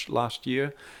March last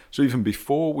year. So even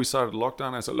before we started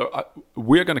lockdown, I said, look,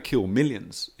 we're going to kill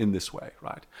millions in this way,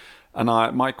 right? And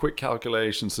my quick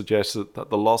calculation suggested that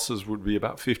the losses would be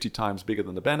about 50 times bigger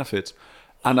than the benefits.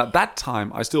 And at that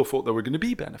time, I still thought there were going to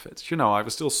be benefits. I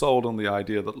was still sold on the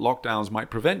idea that lockdowns might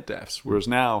prevent deaths, whereas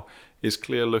now it's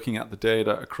clear looking at the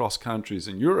data across countries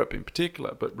in Europe in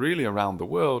particular, but really around the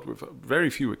world with very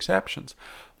few exceptions,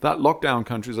 that lockdown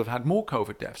countries have had more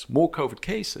COVID deaths, more COVID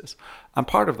cases. And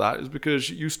part of that is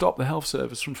because you stop the health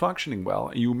service from functioning well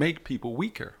and you make people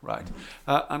weaker, right?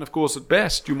 And of course, at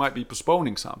best, you might be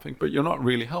postponing something, but you're not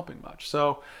really helping much.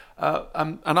 So,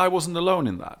 and I wasn't alone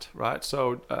in that, right?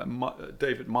 So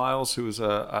David Miles, who is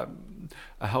a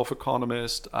health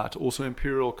economist at also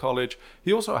Imperial College,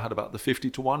 he also had about the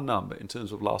 50-to-1 number in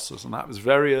terms of losses, and that was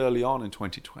very early on in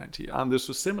 2020. And this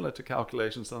was similar to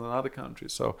calculations done in other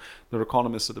countries. So there are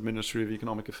economists at the Ministry of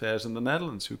Economic Affairs in the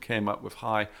Netherlands who came up with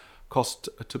high cost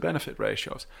to benefit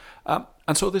ratios.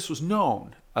 And so this was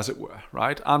known, as it were,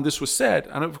 right? And this was said,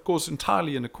 and of course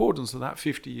entirely in accordance with that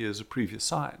 50 years of previous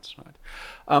science,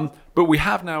 right? But we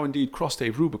have now indeed crossed a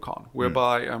Rubicon,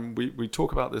 whereby we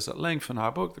talk about this at length in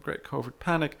our book, The Great COVID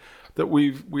Panic, that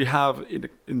we have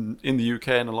in the UK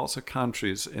and in lots of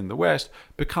countries in the West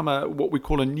become what we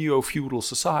call a neo-feudal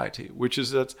society, which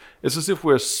is that it's as if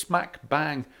we're smack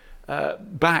bang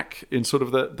back in sort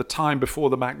of the time before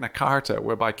the Magna Carta,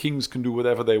 whereby kings can do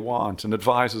whatever they want and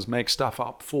advisors make stuff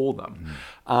up for them.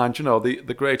 And,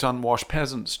 the great unwashed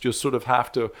peasants just sort of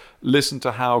have to listen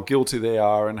to how guilty they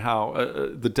are and how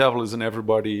the devil is in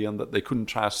everybody and that they couldn't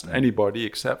trust anybody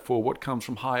except for what comes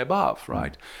from high above,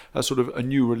 right? A sort of a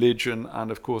new religion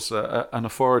and, of course, an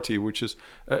authority which is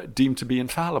deemed to be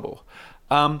infallible.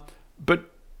 But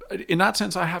in that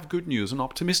sense, I have good news and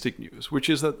optimistic news, which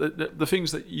is that the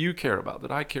things that you care about, that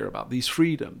I care about, these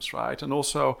freedoms, right, and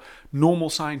also normal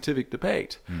scientific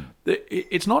debate,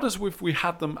 it's not as if we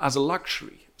had them as a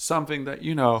luxury, something that,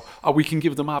 we can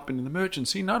give them up in an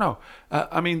emergency. No.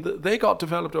 I mean, they got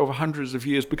developed over hundreds of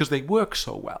years because they work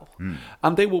so well.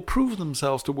 And they will prove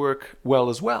themselves to work well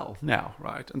as well now,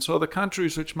 right? And so the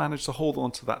countries which manage to hold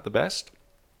on to that the best,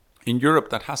 in Europe,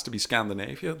 that has to be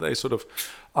Scandinavia. They sort of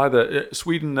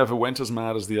Sweden never went as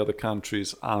mad as the other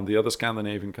countries, and the other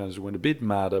Scandinavian countries went a bit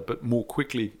madder, but more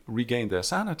quickly regained their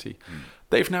sanity.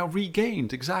 they've now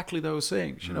regained exactly those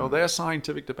things. You know, their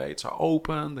scientific debates are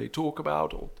open. They talk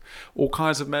about all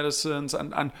kinds of medicines,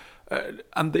 and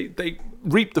they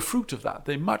reap the fruit of that.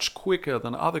 They much quicker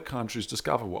than other countries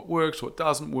discover what works, what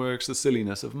doesn't work, the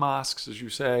silliness of masks, as you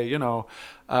say, you know,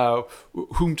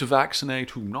 whom to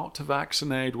vaccinate, whom not to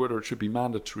vaccinate, whether it should be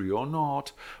mandatory or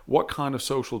not, what kind of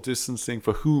social distancing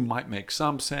for whom might make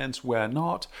some sense, where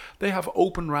not. They have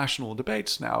open, rational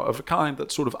debates now of a kind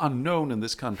that's sort of unknown in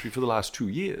this country for the last 2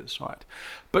 years, right?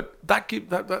 But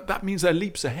that means they're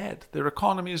leaps ahead. Their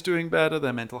economy is doing better,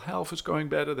 their mental health is going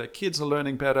better, their kids are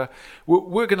learning better.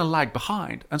 We're going to lag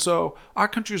behind. And so our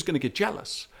country is going to get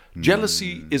jealous.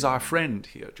 Jealousy is our friend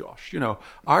here, Josh. You know,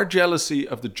 our jealousy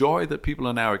of the joy that people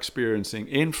are now experiencing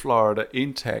in Florida,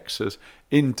 in Texas,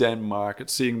 in Denmark, at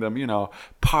seeing them, you know,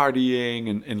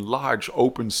 partying in large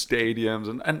open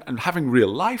stadiums and having real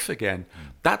life again.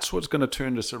 That's what's going to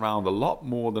turn this around a lot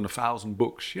more than 1,000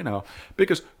 books, you know,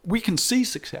 because we can see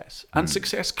success, and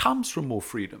success comes from more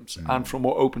freedoms and from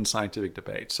more open scientific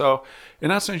debate. So in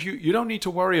that sense, you don't need to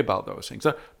worry about those things.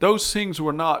 Those things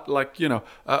were not like, you know,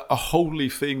 a holy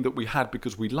thing that we had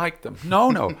because we liked them.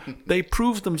 No. They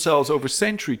proved themselves over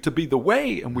century to be the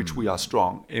way in which we are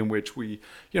strong, in which we,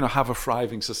 you know, have a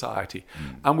thriving society.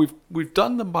 And we've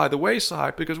done them by the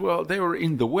wayside because, well, they were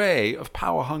in the way of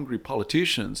power-hungry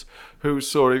politicians who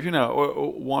sort of, you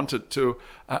know, wanted to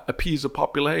appease the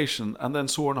population and then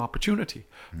saw an opportunity.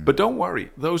 But don't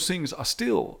worry, those things are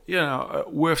still, you know,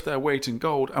 worth their weight in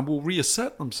gold and will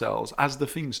reassert themselves as the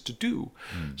things to do.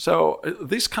 So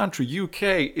this country, UK,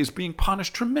 is being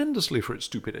punished tremendously for its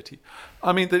stupidity.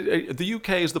 I mean, the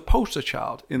UK is the poster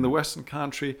child in the Western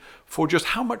country for just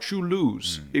how much you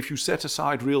lose if you set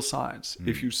aside real science,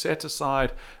 if you set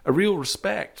aside a real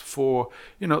respect for,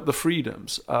 you know, the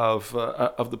freedoms of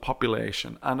the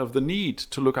population and of the need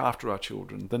to look after our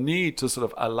children, the need to sort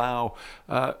of allow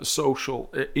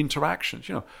social interactions.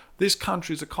 You know, this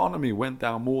country's economy went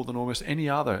down more than almost any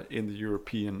other in the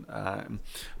European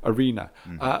arena.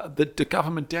 The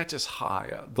government debt is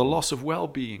higher. The loss of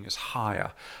well-being is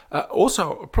higher.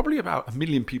 Also, probably about 1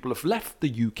 million people have left the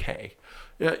UK.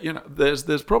 You know,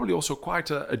 there's probably also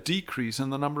quite a decrease in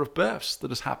the number of births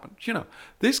that has happened. You know,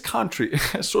 this country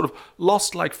has sort of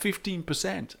lost like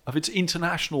 15% of its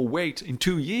international weight in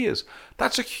 2 years.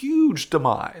 That's a huge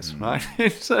demise, right?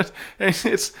 It's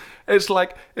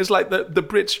like the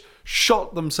Brits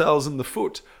shot themselves in the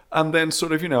foot and then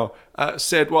sort of, you know,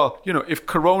 said, well, you know, if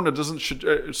Corona doesn't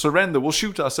surrender, we'll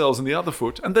shoot ourselves in the other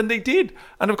foot. And then they did.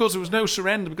 And of course, there was no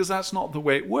surrender because that's not the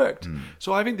way it worked.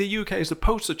 So I think the UK is the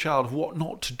poster child of what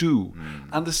not to do.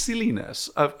 And the silliness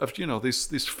of you know, this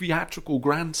theatrical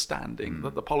grandstanding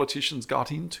that the politicians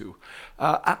got into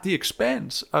at the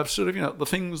expense of sort of, you know, the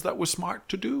things that were smart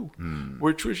to do,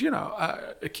 which was, you know,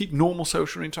 keep normal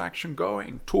social interaction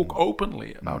going, talk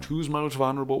openly about who's most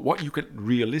vulnerable, what you can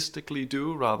realistically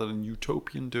do rather than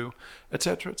utopian do,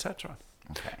 etc., etc.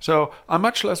 Okay. So I'm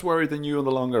much less worried than you in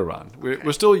the longer run.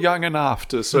 We're still young enough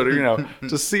to sort of, you know,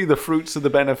 to see the fruits of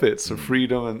the benefits of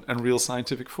freedom and real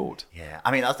scientific thought. Yeah,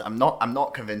 I mean, I'm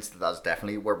not convinced that that's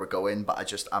definitely where we're going,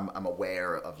 but I'm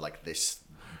aware of like this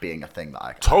being a thing that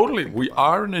I totally. We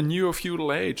are in a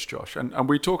neo-feudal age, Josh, and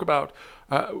we talk about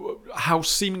how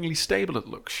seemingly stable it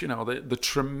looks. You know, the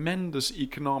tremendous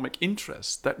economic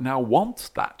interests that now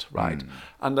want that, right?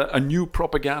 And a new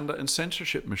propaganda and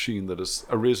censorship machine that has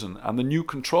arisen, and the new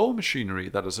control machinery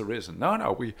that has arisen.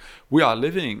 No, we are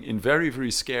living in very, very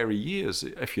scary years,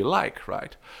 if you like,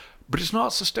 right? But it's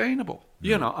not sustainable.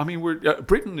 You know, I mean,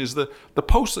 Britain is the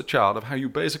poster child of how you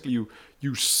basically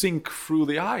you sink through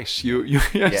the ice. You're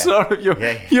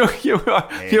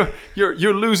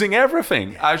losing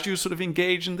everything as you sort of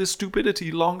engage in this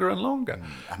stupidity longer and longer.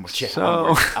 And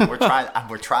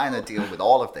we're trying to deal with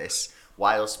all of this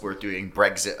whilst we're doing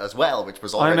Brexit as well, which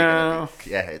was already going to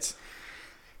be. It's.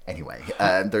 Anyway,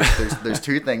 there's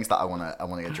two things that I want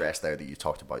to address there that you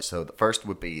talked about. So the first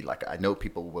would be, like, I know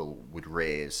people would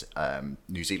raise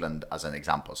New Zealand as an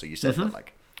example. So you said that,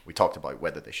 like, we talked about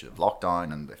whether they should have locked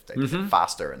down and if they did it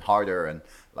faster and harder, and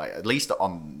like at least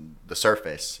on the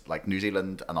surface, like New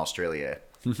Zealand and Australia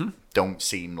don't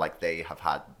seem like they have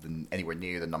had anywhere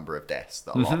near the number of deaths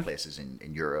that a lot of places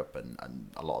in Europe and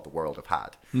a lot of the world have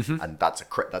had, and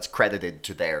that's credited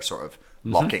to their sort of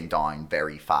locking down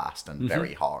very fast and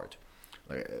very hard.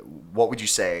 Like, what would you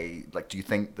say? Like, do you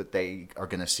think that they are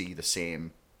going to see the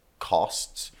same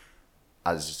costs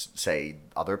as, say,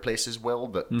 other places will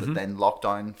that then lock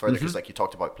down further? Because like you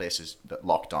talked about places that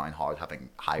lock down hard having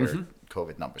higher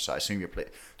COVID numbers. So I assume you're talking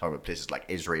about places like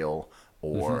Israel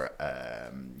or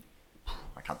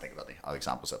I I can't think of any other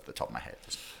examples off the top of my head.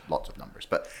 There's lots of numbers,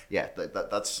 but yeah,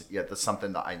 that's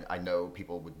something that I know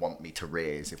people would want me to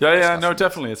raise. No,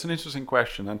 definitely, it's an interesting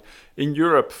question. And in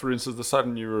Europe, for instance, the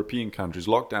southern European countries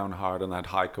locked down hard and had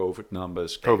high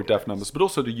COVID death numbers, but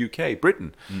also the UK,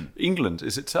 Britain, England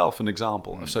is itself an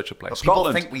example of such a place. But people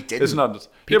Scotland think we didn't. is not.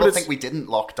 People think we didn't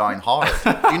lock down hard.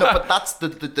 But that's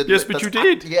the yes, but you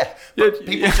did.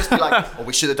 People just be like, "Oh,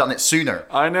 we should have done it sooner."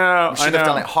 I know. We should have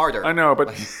done it harder. I know,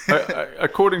 but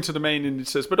according to the main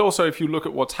indices, but also if you look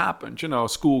at what's happened,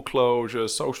 school closures,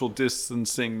 social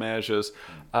distancing measures,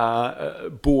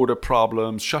 border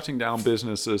problems, shutting down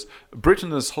businesses,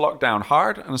 Britain has locked down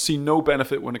hard and has seen no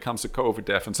benefit when it comes to COVID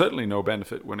death, and certainly no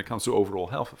benefit when it comes to overall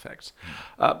health effects.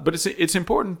 But it's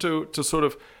important to sort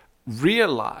of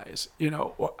realize,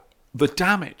 the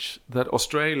damage that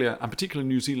Australia and particularly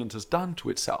New Zealand has done to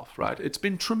itself, right? It's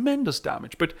been tremendous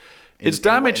damage, but it's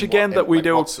damage that we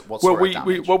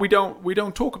don't. We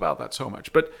don't talk about that so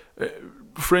much. But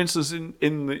for instance,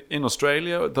 in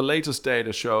Australia, the latest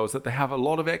data shows that they have a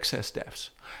lot of excess deaths,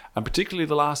 and particularly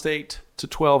the last 8 to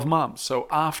 12 months. So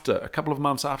after a couple of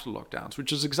months after lockdowns,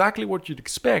 which is exactly what you'd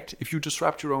expect if you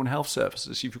disrupt your own health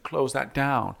services, if you close that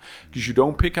down, because you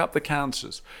don't pick up the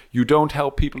cancers, you don't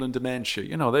help people in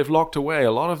dementia. They've locked away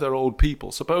a lot of their old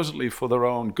people, supposedly for their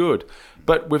own good,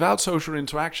 but without social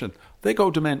interaction, they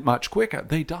go dement much quicker.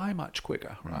 They die much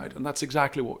quicker, right? And that's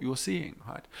exactly what you're seeing,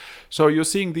 right? So you're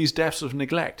seeing these deaths of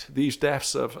neglect, these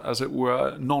deaths of, as it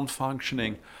were,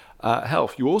 non-functioning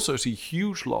health. You also see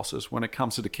huge losses when it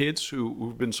comes to the kids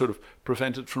who've been sort of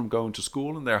prevented from going to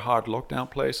school in their hard lockdown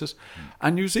places.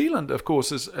 And New Zealand, of course,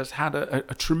 has had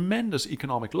a tremendous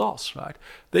economic loss, right?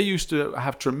 They used to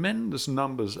have tremendous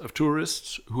numbers of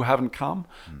tourists who haven't come.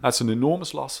 That's an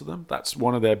enormous loss for them. That's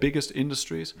one of their biggest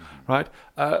industries, right?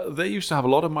 They used to have a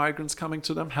lot of migrants coming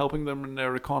to them, helping them in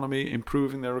their economy,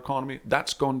 improving their economy.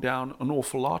 That's gone down an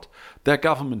awful lot. Their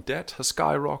government debt has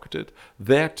skyrocketed.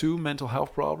 There too, mental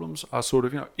health problems are sort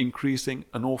of increasing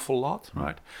an awful lot,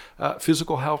 right?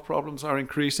 Physical health problems are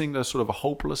increasing. There's sort of a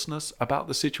hopelessness about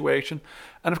the situation,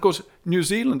 and of course, New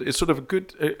Zealand is sort of a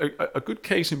good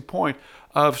case in point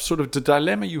of sort of the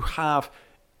dilemma you have.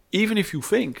 Even if you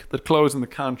think that closing the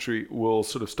country will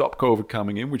sort of stop COVID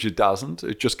coming in, which it doesn't,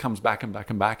 it just comes back and back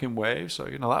and back in waves. So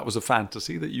that was a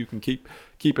fantasy that you can keep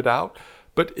it out.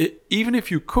 But even if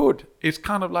you could, it's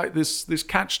kind of like this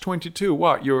catch-22.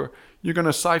 What, you're going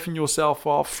to siphon yourself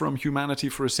off from humanity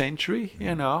for a century,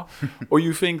 or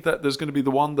you think that there's going to be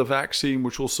the vaccine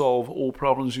which will solve all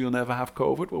problems, you'll never have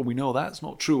COVID? Well, we know that's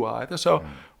not true either. So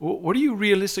what are you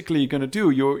realistically going to do?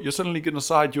 You're suddenly going to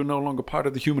decide you're no longer part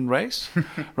of the human race,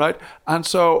 right? And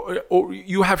so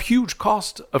you have huge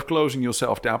cost of closing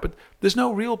yourself down, but there's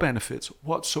no real benefits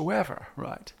whatsoever,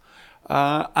 right?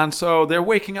 And so they're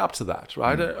waking up to that,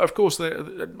 right? Of course,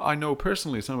 I know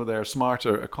personally some of their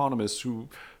smarter economists who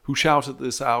shouted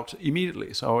this out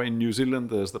immediately. So in New Zealand,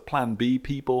 there's the Plan B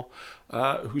people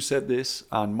who said this,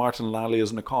 and Martin Lally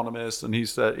is an economist, and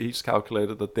he's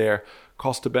calculated that their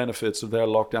cost to benefits of their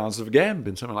lockdowns have again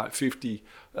been something like 50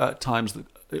 times the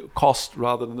cost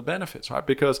rather than the benefits, right?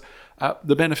 Because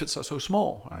the benefits are so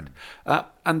small, right?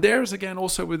 And there's again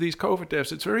also with these COVID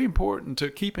deaths, it's very important to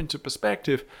keep into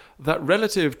perspective that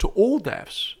relative to all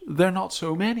deaths, they're not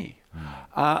so many.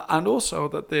 And also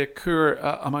that they occur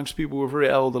amongst people who are very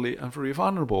elderly and very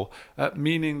vulnerable,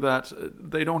 meaning that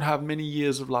they don't have many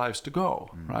years of lives to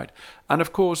go, right? And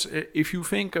of course, if you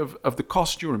think of the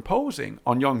cost you're imposing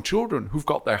on young children who've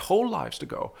got their whole lives to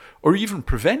go, or even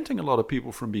preventing a lot of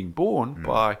people from being born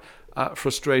by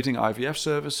frustrating IVF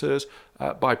services,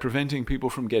 by preventing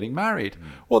people from getting married,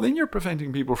 well, then you're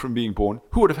preventing people from being born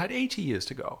who would have had 80 years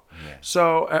to go. Yeah.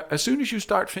 So as soon as you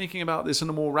start thinking about this in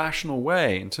a more rational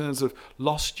way in terms of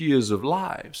lost years of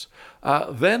lives,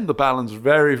 then the balance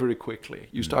very, very quickly,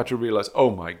 you start to realize,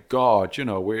 oh my God,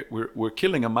 we're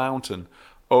killing a mountain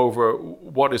over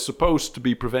what is supposed to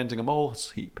be preventing a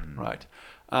mole's heap, right?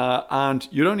 And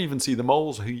you don't even see the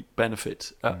mole's heap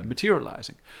benefit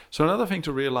materializing. So another thing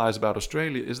to realize about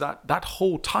Australia is that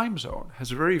whole time zone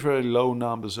has very, very low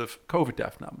numbers of COVID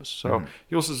death numbers. So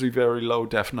you also see very low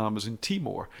death numbers in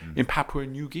Timor, in Papua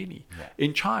New Guinea,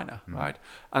 in China, right?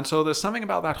 And so there's something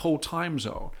about that whole time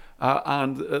zone.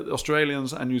 And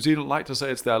Australians and New Zealand like to say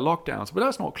it's their lockdowns, but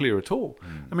that's not clear at all.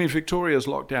 I mean, Victoria's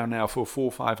locked down now for 4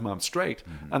 or 5 months straight,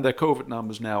 and their COVID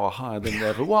numbers now are higher than there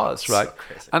ever was, right?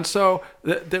 So and so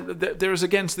there is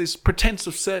against this pretense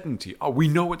of certainty. Oh, we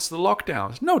know it's the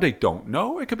lockdowns. No, they don't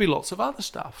know. It could be lots of other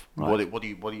stuff. Right? What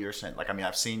are you saying? Like, I mean,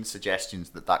 I've seen suggestions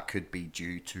that could be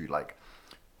due to like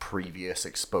previous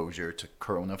exposure to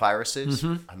coronaviruses,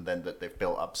 and then that they've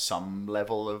built up some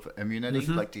level of immunity.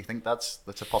 Like, do you think that's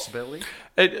a possibility?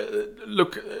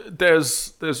 Look,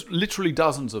 there's literally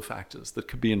dozens of factors that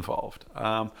could be involved.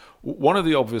 One of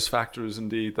the obvious factors,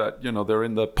 indeed, that they're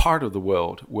in the part of the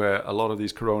world where a lot of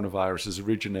these coronaviruses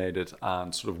originated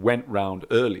and sort of went round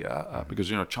earlier,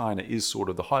 because China is sort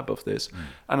of the hub of this,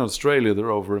 and in Australia there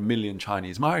are over 1 million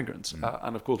Chinese migrants,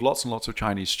 and of course lots and lots of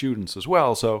Chinese students as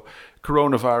well. So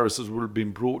coronaviruses would have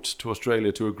been brought to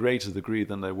Australia to a greater degree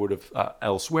than they would have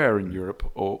elsewhere in Europe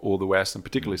or the West, and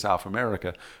particularly South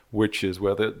America, which is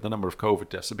where the number of COVID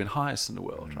deaths have been highest in the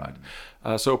world, right?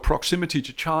 So proximity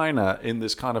to China in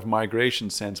this kind of migration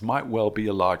sense might well be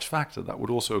a large factor. That would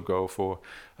also go for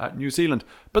New Zealand.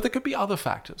 But there could be other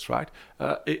factors, right?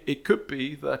 It could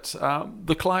be that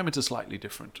the climate is slightly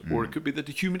different, or it could be that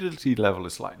the humidity level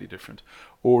is slightly different,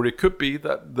 or it could be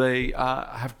that they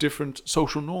have different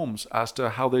social norms as to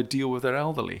how they deal with their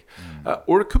elderly,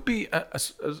 or it could be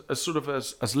as sort of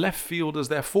as left field as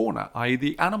their fauna, i.e.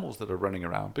 the animals that are running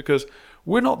around, because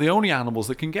we're not the only animals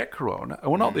that can get corona,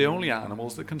 and we're not the only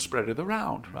animals that can spread it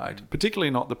around, right?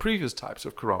 Particularly not the previous types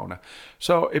of corona.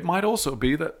 So it might also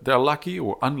be that they're lucky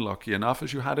or unlucky enough,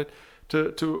 as you had it,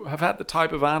 to have had the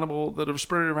type of animal that have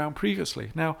spread it around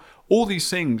previously. Now, all these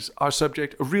things are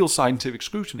subject of real scientific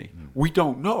scrutiny. We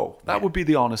don't know. That would be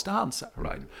the honest answer,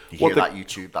 right? You hear that,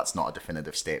 YouTube? That's not a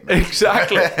definitive statement.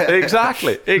 Exactly.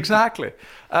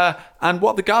 And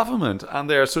what the government and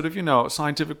their sort of,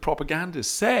 scientific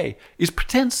propagandists say is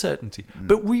pretend certainty.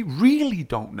 But we really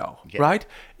don't know, right?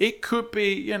 It could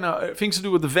be, things to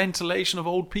do with the ventilation of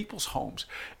old people's homes.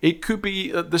 It could be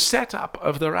the setup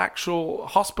of their actual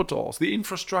hospitals, the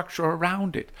infrastructure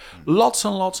around it. Lots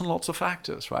and lots and lots of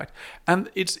factors, right? And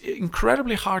it's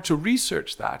incredibly hard to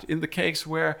research that in the case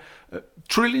where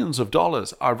trillions of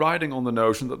dollars are riding on the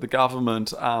notion that the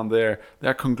government and their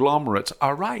conglomerates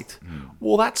are right.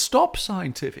 Well, that stops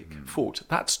scientific thought.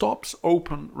 That stops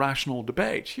open, rational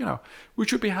debate. We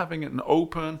should be having an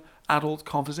open, adult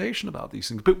conversation about these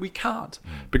things, but we can't,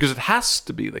 because it has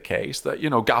to be the case that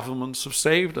governments have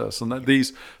saved us, and that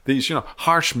these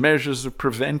harsh measures have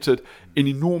prevented an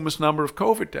enormous number of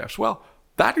COVID deaths. Well,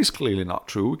 that is clearly not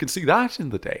true. We can see that in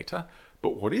the data.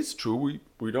 But what is true,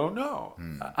 we don't know.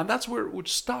 And that's where it would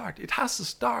start. It has to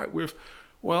start with,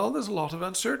 well, there's a lot of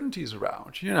uncertainties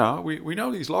around. We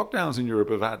know these lockdowns in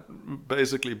Europe have had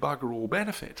basically bugger all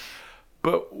benefit.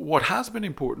 But what has been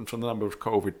important for the number of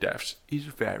COVID deaths is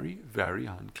very, very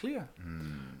unclear,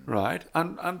 right?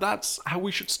 And that's how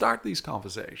we should start these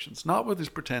conversations, not with this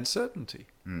pretend certainty.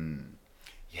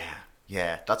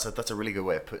 Yeah, that's a really good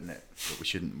way of putting it. But we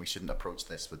shouldn't approach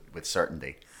this with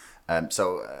certainty.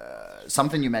 So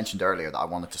something you mentioned earlier that I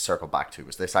wanted to circle back to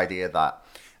was this idea that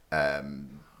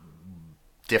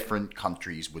different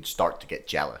countries would start to get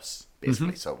jealous,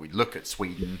 basically. So we look at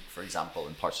Sweden, for example,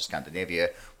 and parts of Scandinavia,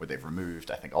 where they've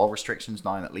removed, I think, all restrictions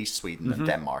now, in at least Sweden and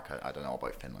Denmark. I don't know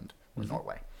about Finland or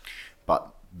Norway.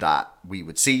 But that we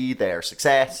would see their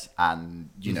success and,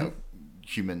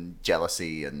 human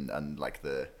jealousy and like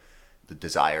the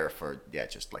desire for,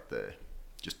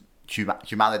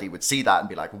 humanity would see that and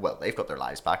be like, well, they've got their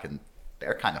lives back and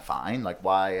they're kind of fine. Like,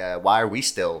 why are we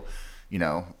still,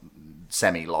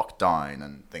 semi-locked down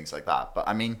and things like that? But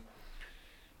I mean,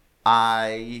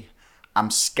 I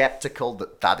am skeptical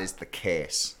that is the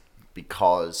case,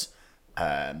 because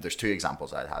there's two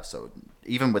examples I'd have. So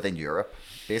even within Europe,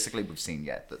 basically we've seen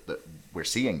that we're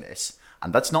seeing this,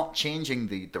 and that's not changing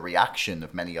the reaction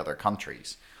of many other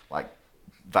countries. Like,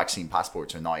 vaccine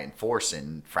passports are now in force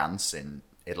in France, in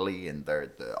Italy, and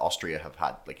the Austria have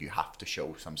had, like, you have to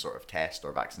show some sort of test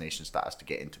or vaccination status to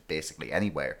get into basically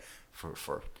anywhere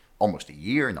for almost a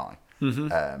year now.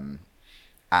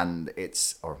 And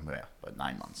it's, about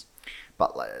 9 months.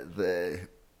 But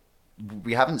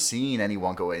we haven't seen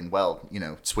anyone go in, well,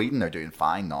 Sweden are doing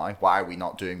fine now. Why are we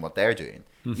not doing what they're doing?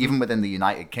 Even within the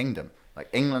United Kingdom, like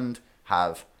England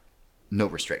have no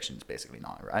restrictions basically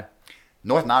now, right?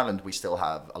 Northern Ireland, we still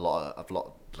have a lot of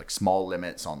like small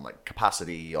limits on like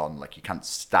capacity, on like you can't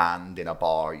stand in a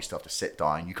bar, you still have to sit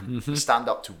down. You can stand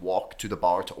up to walk to the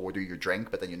bar to order your drink,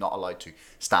 but then you're not allowed to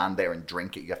stand there and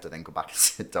drink it. You have to then go back and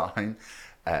sit down.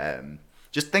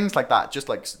 Just things like that, just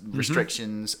like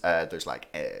restrictions. There's like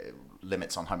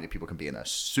limits on how many people can be in a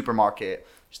supermarket,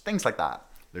 just things like that.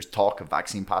 There's talk of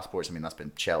vaccine passports. I mean, that's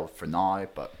been shelved for now,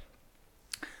 but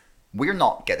we're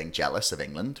not getting jealous of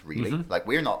England, really. Like,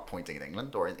 we're not pointing at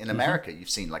England. Or in America, you've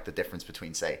seen like the difference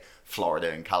between, say,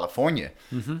 Florida and California.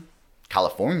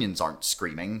 Californians aren't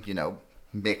screaming,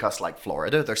 make us like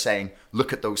Florida. They're saying,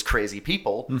 look at those crazy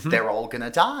people. They're all going to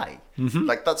die.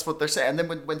 Like, that's what they're saying. And then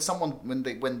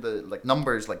when the like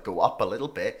numbers like go up a little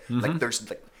bit, like there's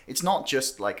like, it's not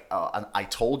just like an I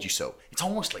told you so. It's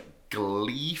almost like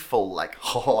gleeful, like,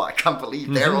 oh, I can't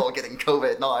believe they're all getting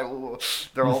COVID now.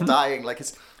 They're all dying. Like,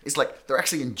 it's like they're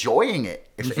actually enjoying it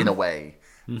in a way.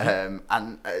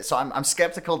 So I'm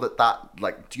skeptical that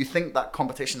like, do you think that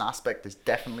competition aspect is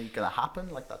definitely going to happen,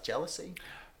 like that jealousy?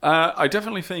 I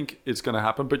definitely think it's going to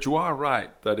happen, but you are right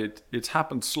that it's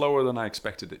happened slower than I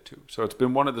expected it to. So it's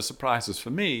been one of the surprises for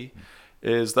me,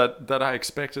 is that I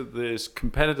expected this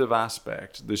competitive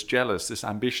aspect, this jealous, this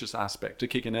ambitious aspect to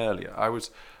kick in earlier.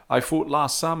 I thought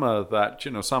last summer that,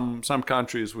 you know, some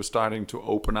countries were starting to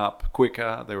open up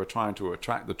quicker. They were trying to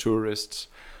attract the tourists.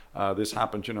 This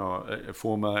happened, you know,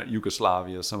 former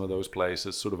Yugoslavia, some of those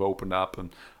places sort of opened up. And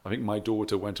I think my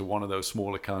daughter went to one of those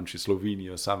smaller countries,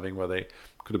 Slovenia or something, where they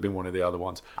could have been one of the other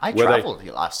ones. I traveled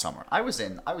last summer. I was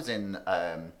in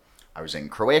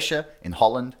Croatia, in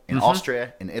Holland, in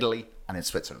Austria, in Italy, and in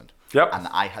Switzerland. Yep. And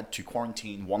I had to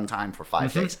quarantine one time for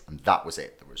 5 days, and that was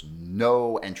it. There was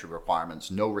no entry requirements,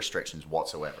 no restrictions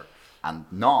whatsoever. And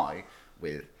now,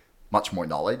 with much more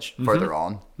knowledge further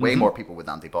on, way more people with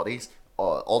antibodies,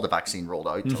 all the vaccine rolled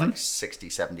out to like 60,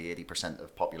 70, 80%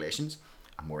 of populations.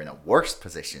 And we're in a worse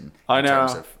position in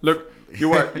terms of... Look,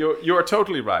 you are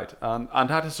totally right. And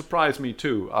that has surprised me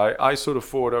too. I sort of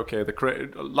thought, okay,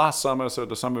 last summer, so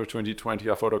the summer of 2020,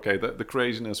 I thought, okay, the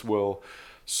craziness will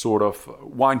sort of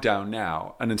wind down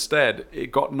now. And instead,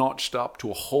 it got notched up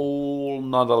to a whole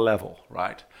nother level,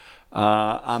 right?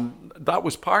 And that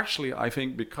was partially, I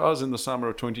think, because in the summer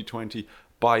of 2020,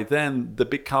 by then, the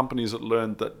big companies had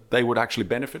learned that they would actually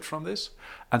benefit from this.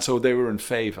 And so they were in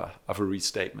favor of a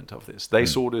restatement of this. They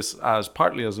saw this as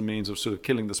partly as a means of sort of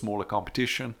killing the smaller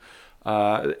competition,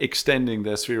 extending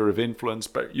their sphere of influence.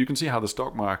 But you can see how the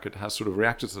stock market has sort of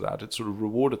reacted to that. It sort of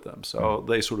rewarded them. So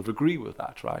they sort of agree with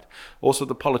that, right? Also,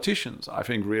 the politicians, I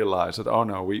think, realize that, oh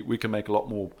no, we can make a lot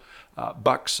more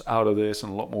bucks out of this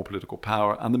and a lot more political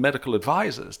power. And the medical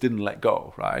advisors didn't let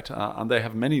go, right? And they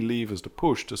have many levers to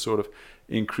push to sort of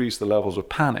increase the levels of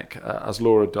panic, as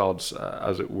Laura Dodds,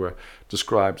 as it were,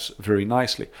 describes very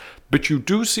nicely. But you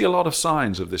do see a lot of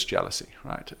signs of this jealousy,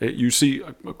 right? You see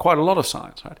quite a lot of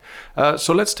signs, right?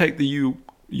 So let's take the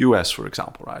US, for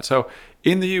example, right? So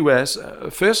in the US,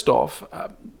 first off,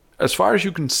 as far as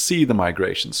you can see the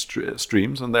migration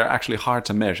streams, and they're actually hard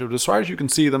to measure, but as far as you can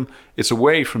see them, it's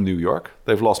away from New York.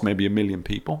 They've lost maybe 1 million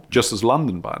people, just as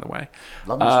London, by the way.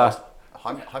 London's lost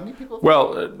how many people?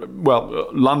 Well,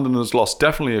 London has lost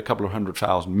definitely a couple of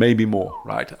 100,000, maybe more,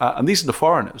 right? And these are the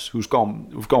foreigners who've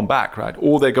gone back, right?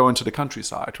 Or they go into the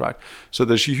countryside, right? So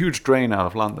there's a huge drain out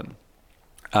of London.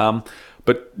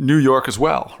 But New York as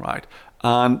well, right?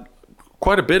 And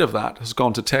quite a bit of that has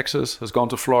gone to Texas, has gone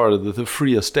to Florida, the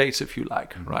freer states, if you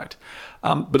like, right?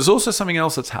 But there's also something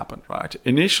else that's happened, right?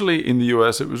 Initially in the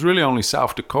US, it was really only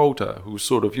South Dakota who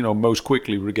sort of, most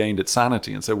quickly regained its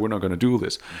sanity and said, we're not going to do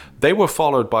this. They were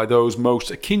followed by those most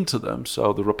akin to them,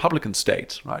 so the Republican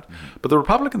states, right? But the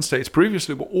Republican states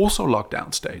previously were also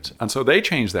lockdown states. And so they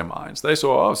changed their minds. They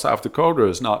saw, oh, South Dakota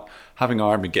is not having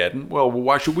Armageddon. Well,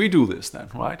 why should we do this then,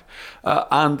 right?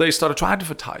 And they started to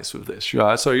advertise with this.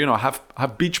 So,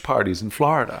 have beach parties in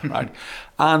Florida, right?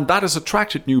 And that has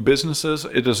attracted new businesses.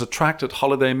 It has attracted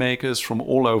holidaymakers from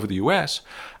all over the US.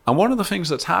 And one of the things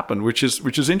that's happened, which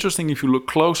is interesting if you look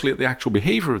closely at the actual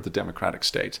behavior of the Democratic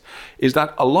states, is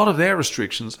that a lot of their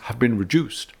restrictions have been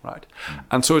reduced, right?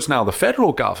 And so it's now the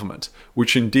federal government,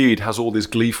 which indeed has all this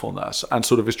gleefulness and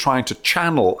sort of is trying to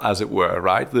channel, as it were,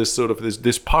 right? This sort of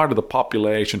this part of the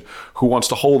population who wants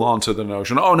to hold on to the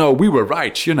notion, oh no, we were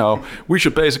right, we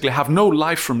should basically have no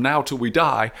life from now till we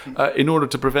die in order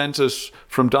to prevent us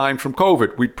from dying from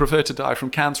COVID. We'd prefer to die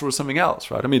from cancer or something else,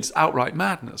 right? I mean, it's outright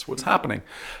madness what's happening.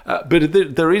 But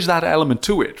there is that element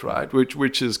to it, right?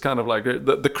 Which is kind of like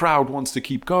the crowd wants to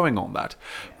keep going on that.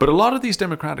 But a lot of these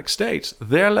democratic states,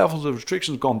 their levels of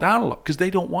restrictions have gone down a lot because they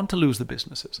don't want to lose the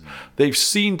businesses. They've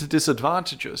seen the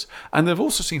disadvantages, and they've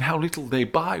also seen how little they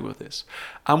buy with this.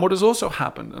 And what has also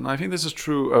happened, and I think this is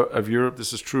true of Europe,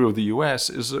 this is true of the US,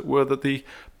 is that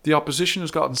the opposition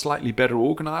has gotten slightly better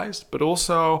organized, but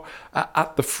also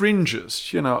at the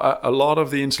fringes, a lot of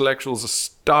the intellectuals are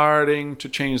starting to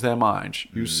change their minds.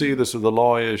 You see this with the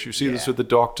lawyers, you see this with the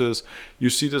doctors, you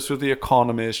see this with the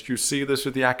economists, you see this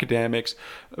with the academics.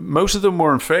 Most of them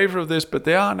were in favor of this, but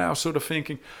they are now sort of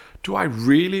thinking, do I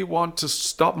really want to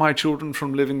stop my children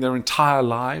from living their entire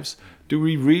lives? Do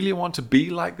we really want to be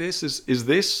like this? Is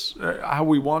this how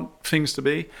we want things to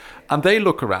be? And they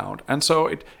look around. And so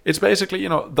it's basically,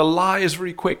 the lie is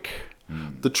very quick.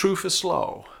 the truth is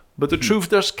slow. But the truth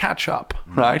does catch up,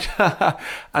 right?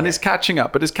 And it's catching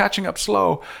up, but it's catching up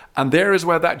slow. And there is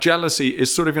where that jealousy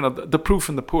is sort of, the proof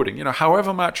in the pudding.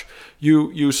 However much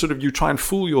you try and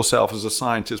fool yourself as a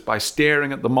scientist by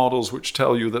staring at the models which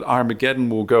tell you that Armageddon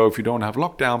will go if you don't have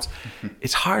lockdowns,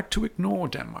 it's hard to ignore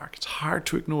Denmark. It's hard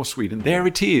to ignore Sweden. There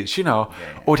it is,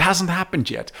 Or it hasn't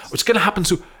happened yet. Or it's going to happen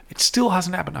soon. It still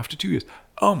hasn't happened after 2 years.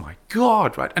 Oh my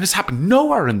God, right? And it's happened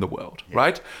nowhere in the world,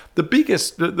 right? The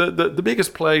biggest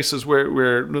places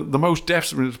where the most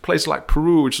deaths are in places like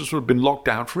Peru, which has sort of been locked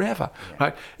down forever,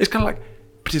 right? It's kind of like,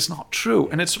 but it's not true.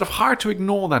 And it's sort of hard to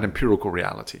ignore that empirical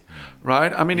reality,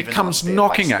 right? I mean, Even it comes on a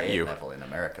knocking at you. level in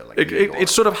America, like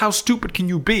It's sort of how stupid can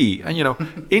you be? And,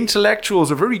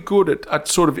 intellectuals are very good at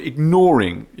sort of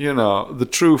ignoring, the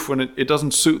truth when it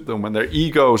doesn't suit them, when their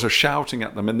egos are shouting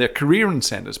at them and their career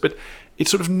incentives. But it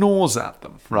sort of gnaws at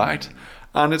them, right?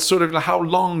 And it's sort of like, how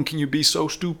long can you be so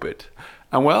stupid?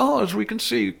 And well, as we can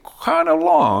see, kind of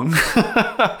long.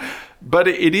 But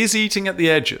it is eating at the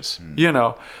edges.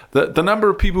 The number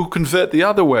of people who convert the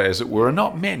other way, as it were, are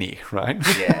not many, right?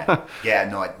 I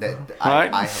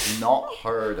have not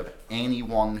heard of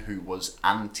anyone who was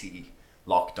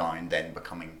anti-lockdown then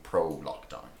becoming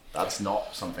pro-lockdown. That's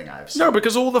not something I've seen. No,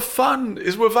 because all the fun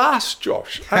is with us,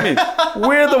 Josh. I mean,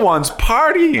 we're the ones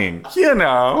partying,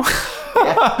 Yeah.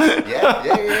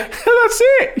 That's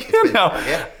it,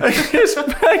 It's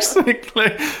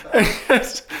basically,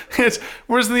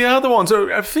 whereas the other ones,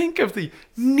 I think of the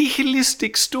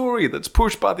nihilistic story that's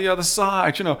pushed by the other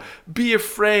side, be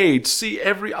afraid, see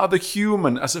every other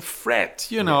human as a threat,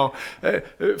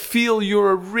 feel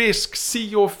you're a risk, see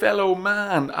your fellow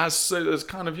man as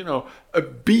kind of, a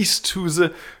beast who's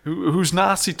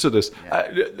nasty to this.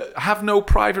 Have no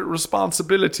private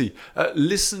responsibility.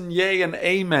 Listen, yea and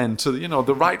amen to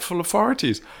the rightful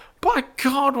authorities. By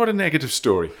God, what a negative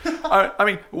story. I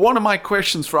mean, one of my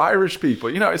questions for Irish people,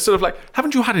 it's sort of like,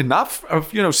 haven't you had enough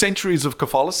of, centuries of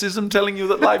Catholicism telling you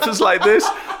that life is like this?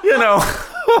 Do you want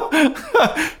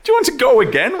to go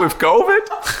again with COVID?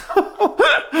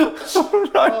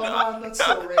 Right. Oh man, that's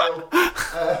so real.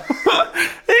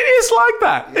 It is like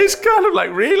that. Yeah. It's kind of like,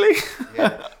 really?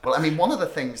 Yeah. Well, I mean, one of the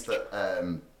things that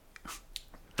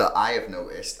I have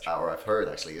noticed, or I've heard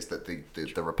actually, is that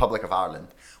the Republic of Ireland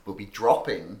will be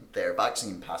dropping their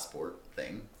vaccine passport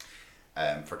thing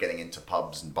for getting into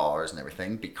pubs and bars and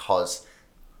everything, because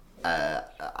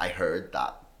I heard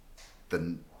that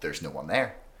there's no one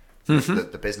there.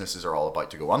 The businesses are all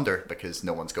about to go under because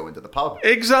no one's going to the pub.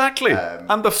 Exactly.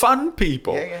 And the fun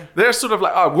people, they're sort of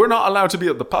like, we're not allowed to be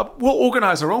at the pub. We'll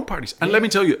organize our own parties. And let me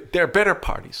tell you, they're better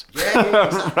parties.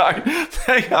 Exactly. Right?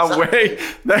 They are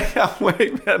way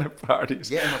better parties.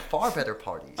 Yeah, and far better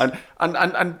parties. And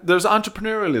there's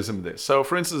entrepreneurialism in this. So,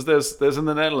 for instance, there's in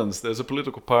the Netherlands, there's a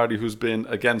political party who's been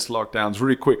against lockdowns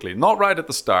really quickly. Not right at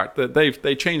the start.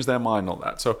 They changed their mind on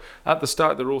that. So at the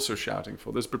start, they're also shouting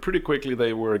for this. But pretty quickly,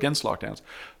 they were against lockdowns.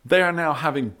 They are now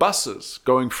having buses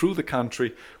going through the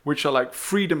country which are like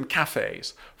freedom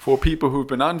cafes for people who've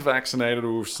been unvaccinated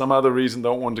or for some other reason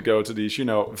don't want to go to these,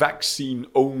 vaccine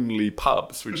only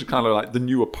pubs, which is kind of like the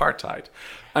new apartheid.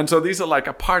 And so these are like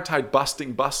apartheid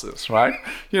busting buses, right?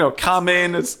 Come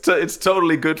in, it's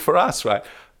totally good for us, right?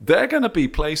 They're going to be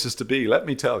places to be, let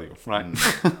me tell you, right? Yeah,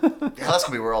 that's going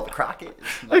to be where all the crack is.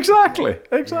 Exactly.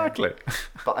 Yeah.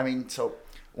 But I mean, so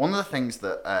one of the things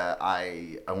that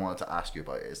I wanted to ask you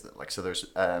about is that, so there's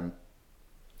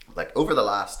over the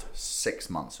last 6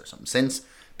 months or something, since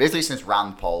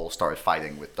Rand Paul started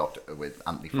fighting with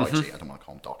Anthony Fauci. I don't want to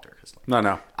call him doctor because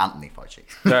no Anthony Fauci.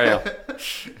 Yeah.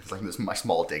 It's like this my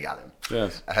small dig at him.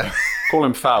 Yes. Call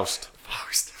him Faust.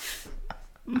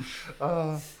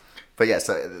 But yeah,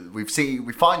 so we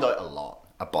found out a lot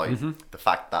about the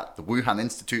fact that the Wuhan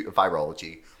Institute of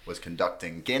Virology was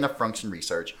conducting gain-of-function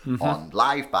research on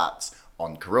live bats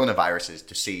on coronaviruses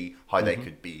to see how they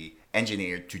could be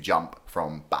engineered to jump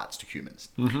from bats to humans.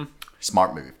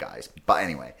 Smart move, guys. But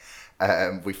anyway,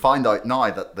 we find out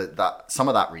now that some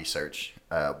of that research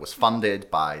was funded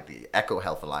by the Eco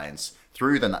Health Alliance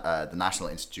through the National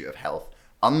Institute of Health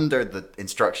under the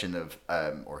instruction of,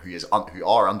 who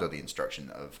are under the instruction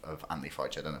of Anthony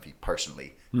Fauci. I don't know if he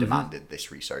personally demanded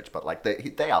this research, but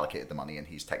they allocated the money and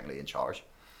he's technically in charge.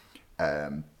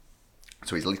 So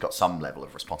he's at least got some level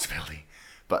of responsibility.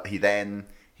 But he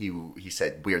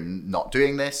said, we're not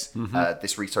doing this.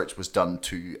 This research was done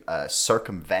to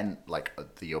circumvent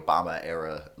the Obama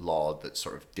era law that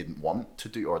sort of didn't want to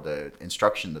do, or the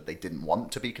instruction that they didn't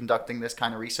want to be conducting this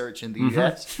kind of research in the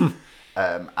US.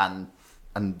 And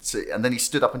then he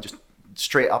stood up and just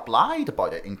straight up lied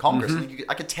about it in Congress. And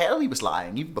I could tell he was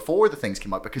lying even before the things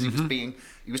came out, because he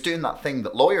was doing that thing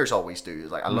that lawyers always do.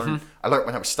 Like I learned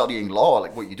when I was studying law,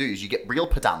 like what you do is you get real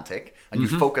pedantic and you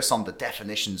focus on the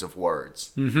definitions of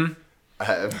words.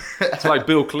 It's like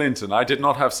Bill Clinton. I did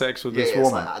not have sex with this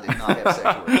woman. Like, I did not have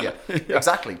sex with her. Yeah,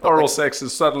 exactly. But oral sex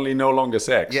is suddenly no longer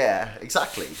sex. Yeah,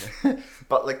 exactly.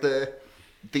 But like I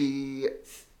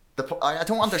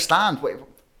don't understand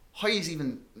how he's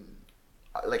even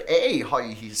like how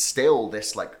he's still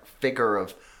this like figure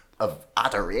of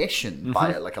adoration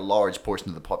by like a large portion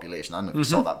of the population. I don't know if you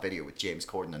saw that video with James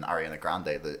Corden and Ariana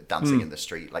Grande, the dancing in the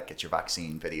street, like get your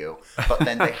vaccine video. But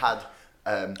then they had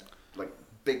like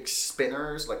big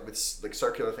spinners, like with like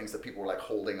circular things that people were like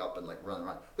holding up and like running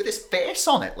around with his face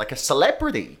on it, like a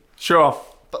celebrity. Sure.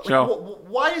 But like,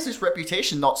 why is his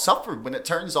reputation not suffered when it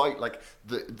turns out like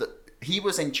he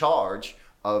was in charge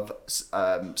of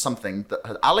something that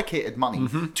had allocated money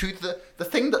to the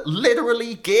thing that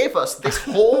literally gave us this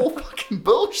whole fucking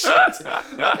bullshit?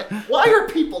 Why are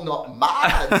people not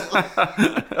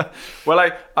mad?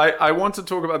 Well, I want to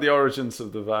talk about the origins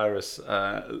of the virus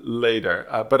later,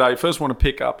 but I first want to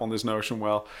pick up on this notion,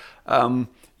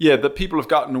 that people have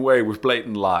gotten away with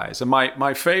blatant lies. And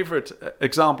my favorite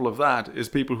example of that is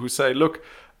people who say, look,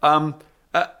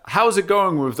 how's it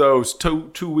going with those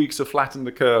 2 weeks of flatten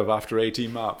the curve after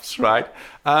 18 months, right?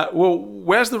 Well,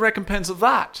 where's the recompense of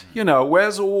that?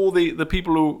 Where's all the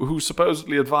people who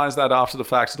supposedly advise that after the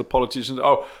fact to the politicians?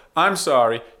 Oh, I'm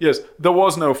sorry. Yes, there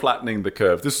was no flattening the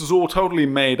curve. This was all totally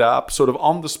made up, sort of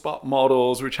on-the-spot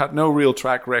models, which had no real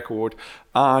track record.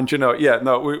 And,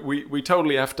 we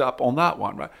totally effed up on that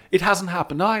one, right? It hasn't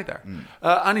happened either.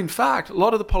 And in fact, a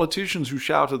lot of the politicians who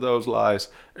shouted those lies,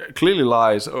 clearly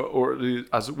lies, or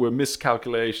as it were,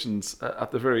 miscalculations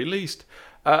at the very least,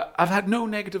 I've had no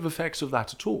negative effects of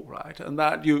that at all, right? And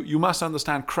that you must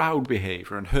understand crowd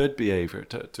behavior and herd behavior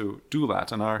to do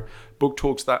that. And our book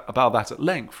talks about that at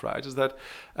length, right? Is that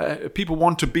people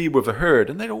want to be with a herd,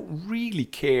 and they don't really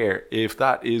care if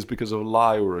that is because of a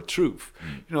lie or a truth.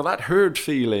 That herd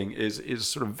feeling is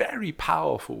sort of very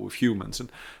powerful with humans,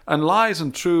 and lies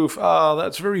and truth,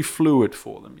 that's very fluid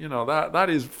for them. That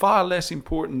is far less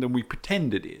important than we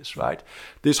pretend it is, right?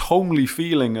 This homely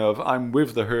feeling of I'm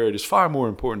with the herd is far more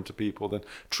important to people than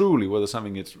truly whether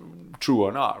something is true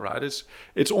or not, right? It's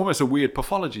almost a weird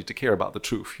pathology to care about the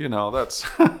truth. That's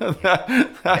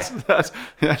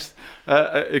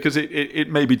because it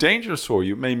may be dangerous for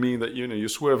you. It may mean that you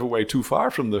swerve away too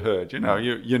far from the herd.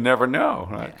 You never know,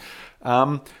 right?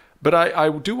 But I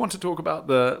do want to talk about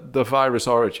the virus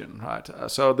origin, right?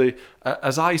 So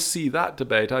as I see that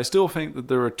debate, I still think that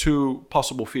there are two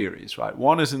possible theories, right?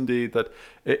 One is indeed that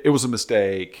it was a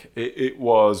mistake. It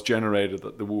was generated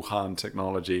at the Wuhan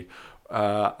technology,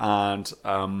 and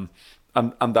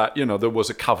that there was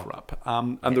a cover-up.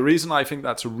 And the reason I think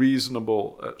that's a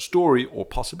reasonable story or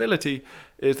possibility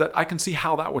is that I can see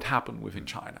how that would happen within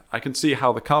China. I can see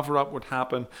how the cover-up would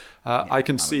happen. I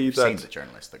can see that seen the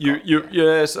journalists that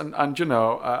yes,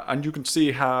 and you can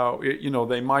see how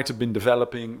they might have been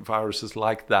developing viruses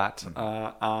like that,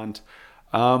 and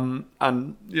how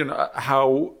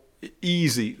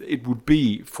easy it would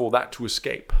be for that to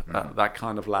escape that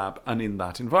kind of lab and in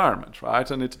that environment,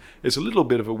 right? And it's a little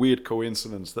bit of a weird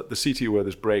coincidence that the city where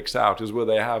this breaks out is where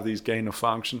they have these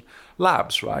gain-of-function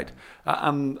labs, right?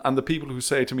 And the people who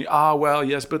say to me, well,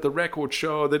 yes, but the records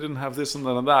show they didn't have this and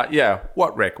that and that. Yeah,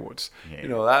 what records?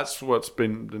 That's what's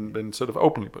been sort of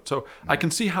openly put. So I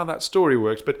can see how that story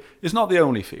works, but it's not the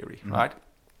only theory, right?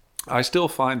 I still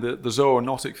find the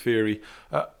zoonotic theory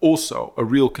also a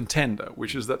real contender,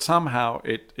 which is that somehow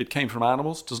it came from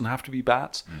animals. It doesn't have to be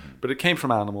bats, but it came from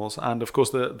animals. And of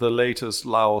course, the latest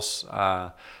Laos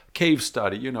cave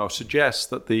study, suggests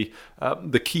that the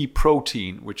key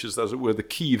protein, which is, as it were, the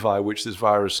key via which this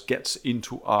virus gets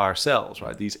into our cells,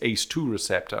 right? These ACE2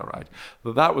 receptor, right?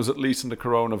 That was, at least in the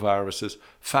coronaviruses,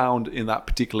 found in that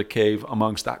particular cave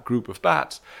amongst that group of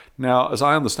bats. Now, as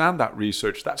I understand that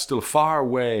research, that's still far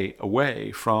way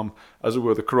away from, as it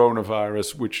were, the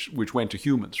coronavirus, which went to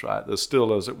humans, right? There's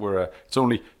still, as it were, it's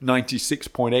only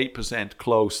 96.8%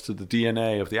 close to the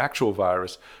DNA of the actual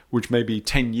virus, which may be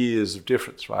 10 years of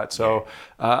difference, right? So,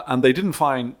 and they didn't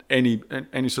find any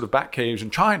sort of bat caves in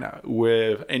China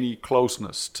with any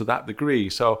closeness to that degree.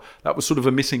 So that was sort of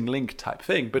a missing link type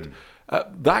thing. But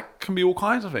that can be all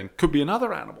kinds of things. Could be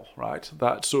another animal, right?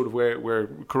 That's sort of where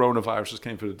coronaviruses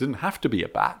came from. It didn't have to be a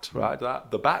bat, right?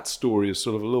 The bat story is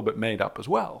sort of a little bit made up as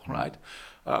well, right?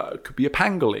 could be a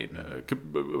pangolin,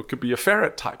 could be a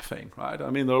ferret type thing, right? I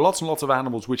mean, there are lots and lots of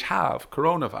animals which have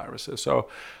coronaviruses. So,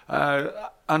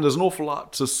 and there's an awful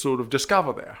lot to sort of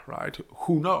discover there, right?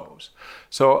 Who knows?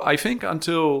 So I think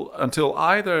until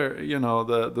either,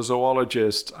 the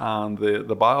zoologist and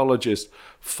the biologist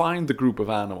find the group of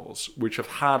animals which have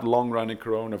had long-running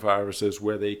coronaviruses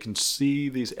where they can see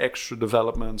these extra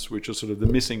developments, which are sort of the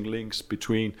missing links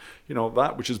between,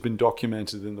 that which has been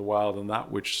documented in the wild and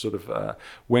that which sort of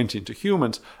went into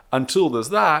humans. Until there's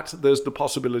the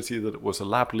possibility that it was a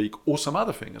lab leak or some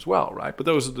other thing as well, right? But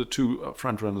those are the two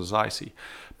front runners I see.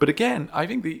 But again, I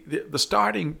think the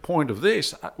starting point of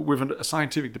this with a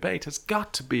scientific debate has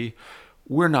got to be,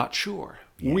 we're not sure.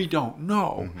 Yeah. We don't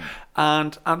know.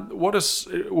 Mm-hmm. And what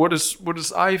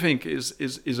is I think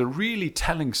is a really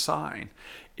telling sign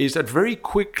is that very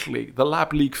quickly the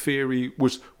lab leak theory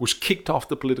was kicked off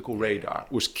the political radar,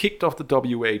 was kicked off the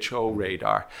WHO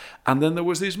radar. And then there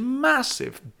was this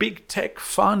massive big tech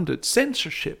funded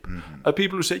censorship of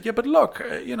people who said, yeah, but look,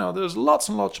 there's lots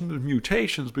and lots of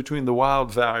mutations between the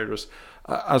wild virus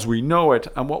as we know it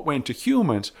and what went to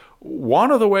humans. One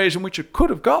of the ways in which it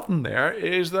could have gotten there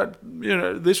is that,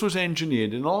 this was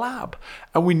engineered in a lab.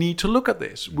 And we need to look at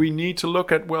this. We need to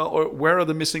look at, where are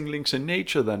the missing links in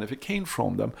nature then, if it came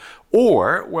from them?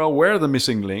 Or, where are the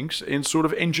missing links in sort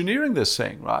of engineering this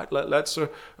thing, right? Let's,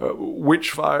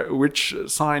 which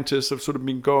scientists have sort of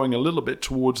been going a little bit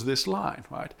towards this line,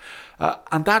 right?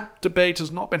 And that debate has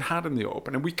not been had in the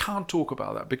open. And we can't talk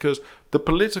about that because the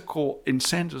political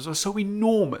incentives are so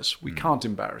enormous. We can't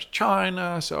embarrass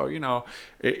China. So,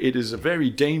 it is a very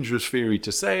dangerous theory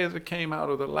to say that it came out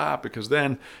of the lab because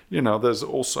then, there's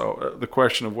also the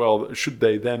question of, should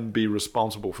they then be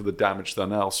responsible for the damage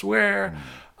done elsewhere?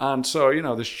 And so,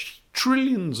 there's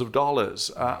trillions of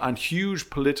dollars and huge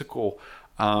political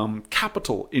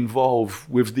capital involved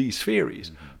with these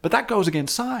theories. But that goes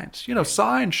against science.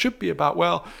 Science should be about,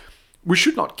 we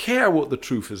should not care what the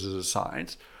truth is as a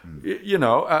science,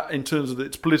 in terms of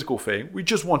its political thing. We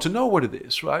just want to know what it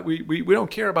is, right? We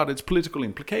don't care about its political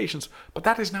implications, but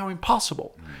that is now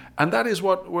impossible. And that is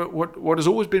what has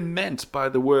always been meant by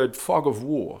the word fog of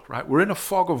war, right? We're in a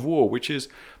fog of war, which is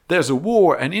there's a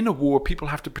war, and in a war, people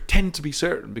have to pretend to be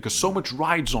certain because so much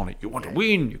rides on it. You want to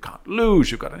win, you can't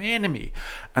lose, you've got an enemy.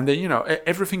 And then,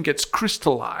 everything gets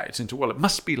crystallized into, it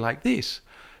must be like this.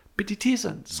 But it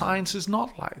isn't. Science is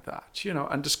not like that,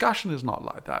 and discussion is not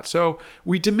like that. So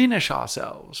we diminish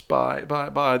ourselves by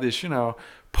this,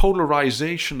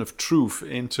 polarization of truth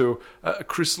into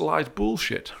crystallized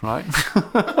bullshit, right?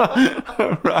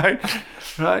 right?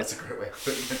 That's a great way of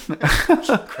putting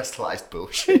it. Crystallized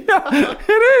bullshit. Yeah,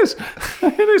 it is.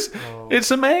 It is. Oh.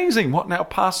 It's amazing what now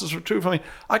passes for truth. I mean,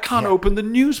 I can't open the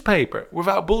newspaper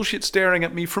without bullshit staring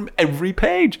at me from every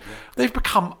page. Yeah. They've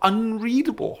become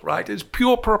unreadable, right? It's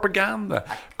pure propaganda,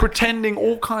 pretending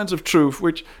all kinds of truth,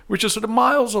 which are sort of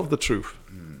miles of the truth.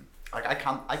 I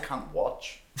can't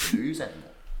watch the news anymore.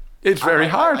 It's very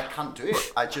hard. I can't do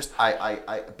it.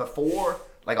 I before,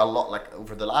 like a lot, like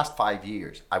over the last 5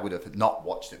 years, I would have not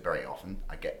watched it very often.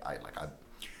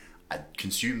 I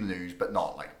consume the news, but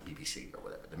not like BBC or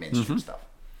whatever, the mainstream stuff,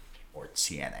 or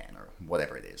CNN or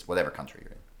whatever it is, whatever country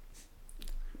you're in.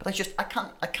 But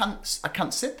I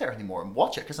can't sit there anymore and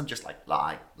watch it because I'm just like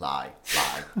lie.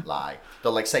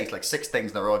 They'll like say like 6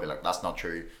 things in a row. I'll be like, that's not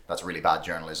true. That's really bad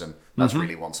journalism. That's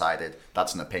really one-sided.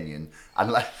 That's an opinion.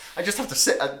 And like, I just have to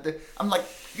sit. I'm like,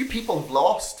 you people have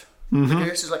lost. Like,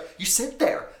 it's just like you sit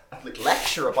there and like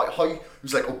lecture about how. It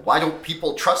was like, why don't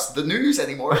people trust the news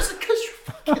anymore? It's like, because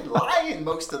you're fucking lying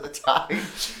most of the time.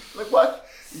 Like what?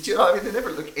 Do you know what I mean? They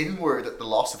never look inward at the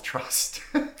loss of trust.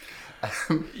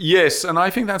 Yes, and I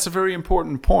think that's a very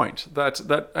important point.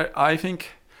 That I think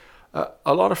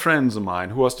a lot of friends of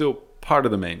mine who are still part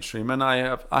of the mainstream, and I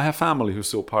have family who's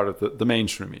still part of the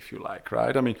mainstream, if you like,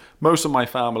 right? I mean, most of my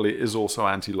family is also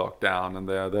anti-lockdown, and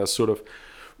they're sort of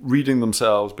reading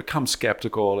themselves, become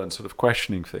skeptical and sort of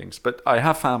questioning things. But I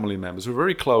have family members who are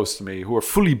very close to me who are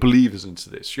fully believers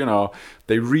into this.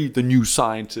 They read the New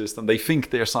Scientist and they think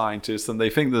they're scientists and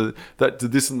they think that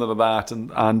this and that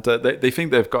and they think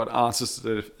they've got answers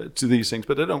to these things,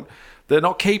 but they're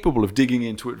not capable of digging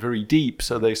into it very deep.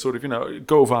 So they sort of,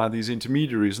 go via these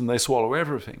intermediaries and they swallow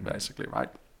everything basically, right?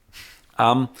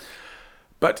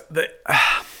 But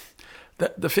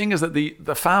the thing is that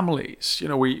the families,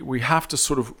 we have to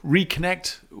sort of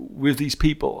reconnect with these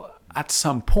people at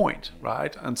some point,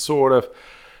 right? And sort of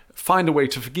find a way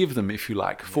to forgive them, if you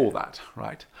like, for that,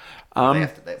 right? They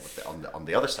have to, on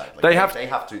the other side, like they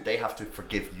have to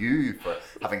forgive you for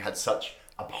having had such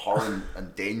abhorrent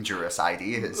and dangerous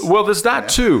ideas. Well, there's that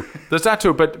too. There's that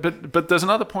too. But there's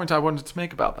another point I wanted to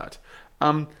make about that,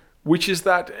 which is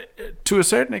that to a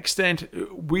certain extent,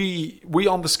 we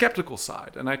on the skeptical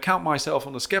side, and I count myself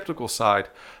on the skeptical side,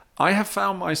 I have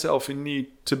found myself in need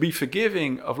to be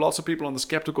forgiving of lots of people on the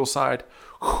skeptical side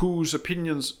whose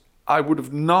opinions I would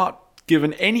have not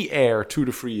given any air 2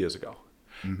 to 3 years ago.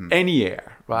 Any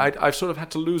air, right? I've sort of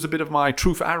had to lose a bit of my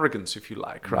truth arrogance, if you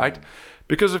like, right?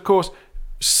 Because, of course,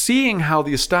 seeing how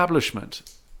the establishment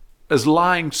is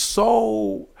lying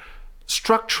so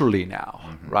structurally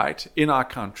now, right, in our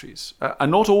countries,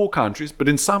 and not all countries, but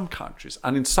in some countries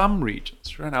and in some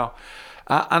regions, right now,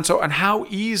 and how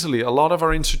easily a lot of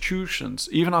our institutions,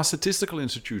 even our statistical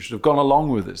institutions, have gone along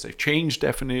with this. They've changed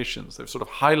definitions. They've sort of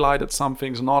highlighted some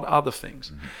things, not other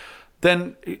things.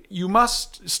 Then you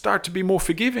must start to be more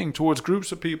forgiving towards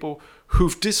groups of people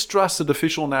who've distrusted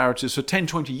official narratives for 10,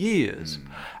 20 years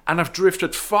and have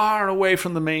drifted far away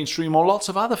from the mainstream or lots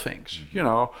of other things,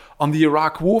 on the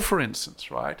Iraq War, for instance,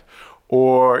 right?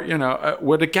 Or,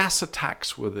 where the gas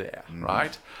attacks were there,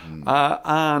 right?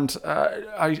 And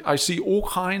I see all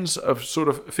kinds of sort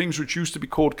of things which used to be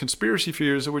called conspiracy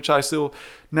theories, which I still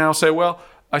now say, well,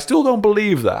 I still don't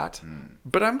believe that,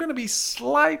 but I'm going to be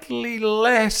slightly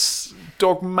less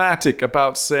dogmatic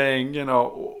about saying,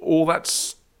 all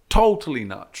that's totally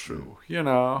not true,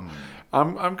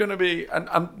 I'm going to be,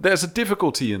 and there's a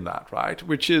difficulty in that, right?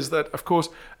 Which is that, of course,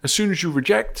 as soon as you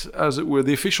reject, as it were,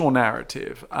 the official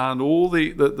narrative and all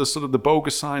the sort of the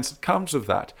bogus science that comes of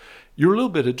that, you're a little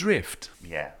bit adrift.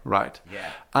 Yeah. Right?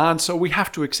 Yeah. And so we have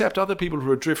to accept other people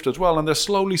who are adrift as well, and they're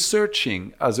slowly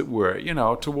searching, as it were,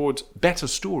 towards better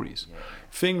stories. Yeah.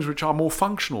 Things which are more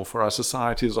functional for our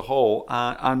society as a whole,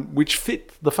 and which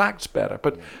fit the facts better.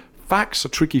 But facts are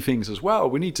tricky things as well.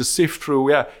 We need to sift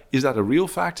through, is that a real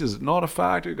fact? Is it not a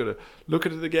fact? We've got to look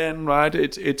at it again, right?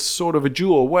 It's sort of a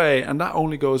dual way, and that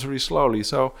only goes very slowly.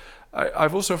 So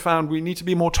I've also found we need to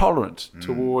be more tolerant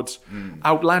towards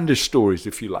outlandish stories,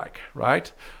 if you like,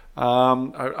 right?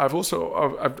 I've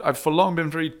for long been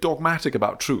very dogmatic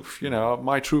about truth,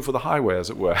 my truth of the highway, as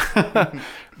it were.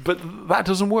 But that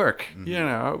doesn't work,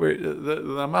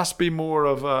 there must be more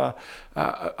of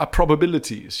a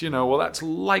probabilities, well, that's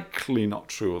likely not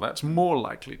true, that's more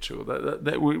likely true.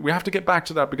 That we have to get back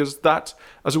to that, because that's,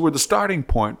 as it were, the starting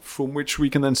point from which we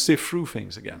can then sift through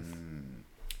things again.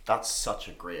 That's such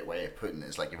a great way of putting it.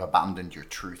 It's like you've abandoned your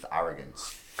truth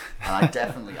arrogance. And I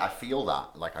feel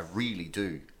that, like I really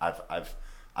do. I've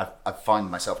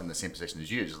found myself in the same position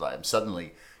as you. It's like I'm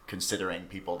suddenly considering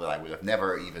people that I would have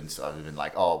never even sort of been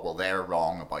like, oh, well, they're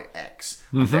wrong about X,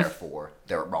 and therefore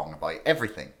they're wrong about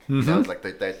everything. It's like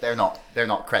they're not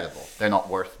credible. They're not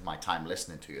worth my time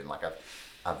listening to. And like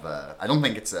I don't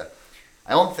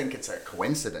think it's a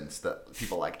coincidence that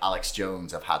people like Alex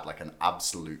Jones have had like an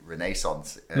absolute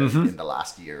renaissance in the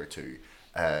last year or two.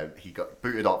 He got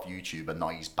booted off YouTube, and now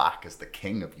he's back as the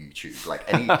king of YouTube. Like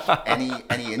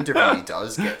any interview he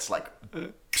does gets like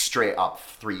straight up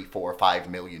 3, 4, 5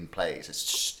 million plays.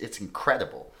 It's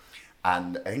incredible,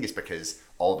 and I think it's because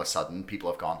all of a sudden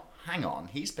people have gone, hang on,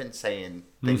 he's been saying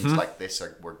things like this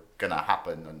were gonna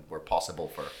happen and were possible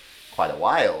for quite a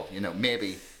while.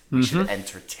 Maybe we should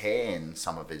entertain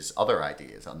some of his other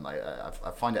ideas. And I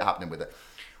find it happening with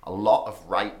a lot of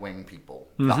right-wing people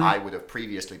that I would have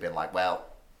previously been like, well,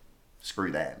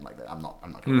 screw them. Like, I'm not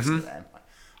going to listen to them.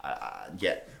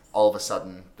 Yet all of a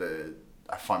sudden,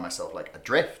 I find myself like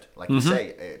adrift, like you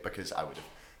say, because I would have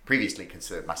previously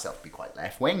considered myself to be quite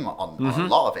left-wing on a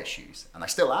lot of issues, and I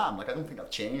still am. Like, I don't think I've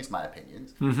changed my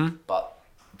opinions, but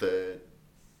the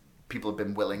people have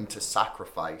been willing to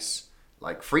sacrifice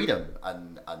like freedom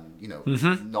and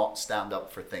not stand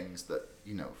up for things that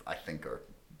I think are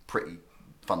pretty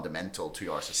fundamental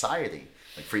to our society,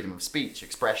 like freedom of speech,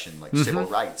 expression, like civil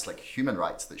rights, like human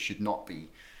rights that should not be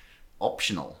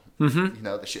optional.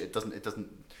 It doesn't.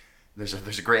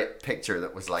 There's a great picture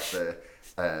that was like a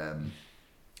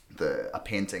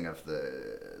painting of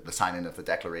the signing of the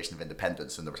Declaration of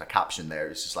Independence, and there was a caption there.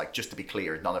 It's just like, just to be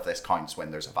clear, none of this counts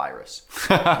when there's a virus.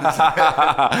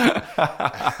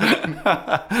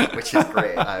 Which is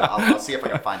great. I'll see if I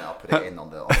can find it. I'll put it in on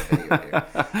the video here.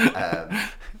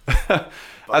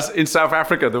 As in South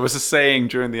Africa, there was a saying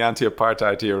during the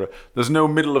anti-apartheid era: "There's no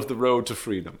middle of the road to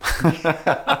freedom."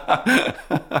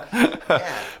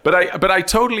 But I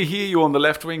totally hear you on the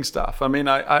left-wing stuff. I mean,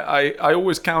 I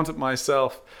always counted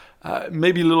myself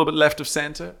maybe a little bit left of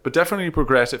center, but definitely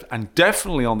progressive, and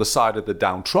definitely on the side of the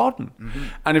downtrodden.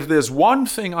 And if there's one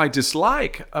thing I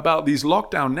dislike about these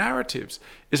lockdown narratives,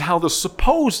 is how the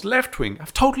supposed left wing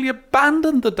have totally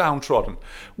abandoned the downtrodden.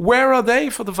 Where are they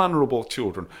for the vulnerable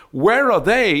children? Where are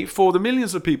they for the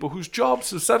millions of people whose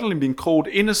jobs have suddenly been called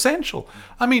inessential?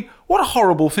 I mean, what a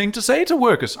horrible thing to say to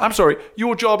workers. I'm sorry,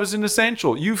 your job is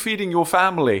inessential. You feeding your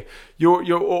family,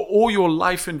 all your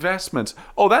life investments.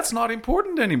 Oh, that's not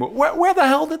important anymore. Where the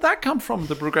hell did that come from,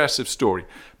 the progressive story?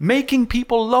 Making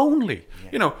people lonely.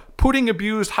 You know, putting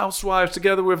abused housewives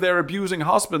together with their abusing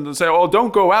husband and say, oh,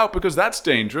 don't go out because that's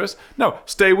dangerous. No,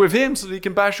 stay with him so that he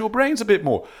can bash your brains a bit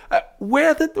more.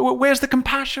 Where's the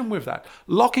compassion with that?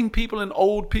 Locking people in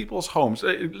old people's homes,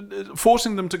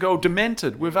 forcing them to go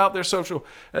demented without their social,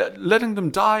 letting them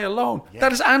die alone. Yeah.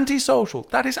 That is antisocial.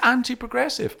 That is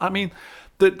anti-progressive. I mean,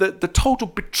 the total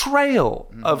betrayal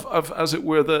of, as it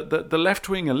were, the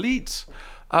left-wing elites.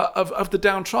 Of the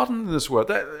downtrodden in this world,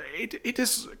 it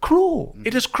is cruel.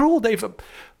 It is cruel.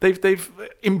 They've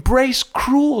embraced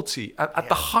cruelty at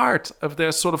the heart of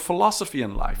their sort of philosophy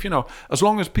in life. You know, as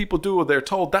long as people do what they're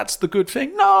told, that's the good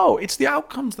thing. No, it's the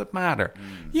outcomes that matter.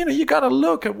 You know, you got to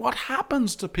look at what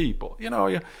happens to people. You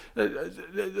know,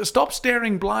 stop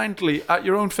staring blindly at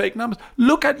your own fake numbers.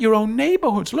 Look at your own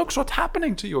neighborhoods. Look what's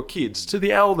happening to your kids, to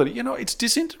the elderly. You know, it's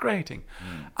disintegrating,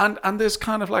 and there's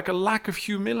kind of like a lack of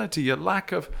humility, a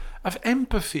lack of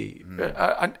empathy,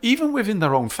 and even within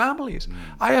their own families.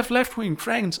 I have left-wing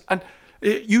friends, and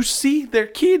you see their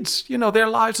kids, you know, their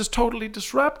lives is totally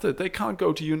disrupted. They can't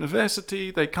go to university,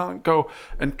 they can't go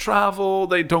and travel,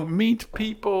 they don't meet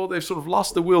people, they've sort of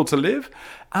lost the will to live,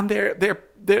 and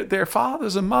their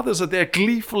fathers and mothers are there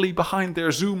gleefully behind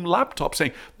their Zoom laptop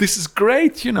saying, this is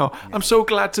great, you know, I'm so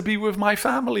glad to be with my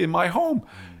family in my home.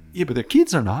 Yeah, but their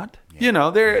kids are not. You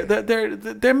know,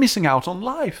 they're missing out on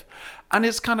life. And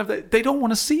it's kind of, they don't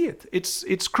want to see it.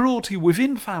 It's cruelty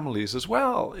within families as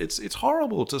well. It's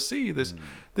horrible to see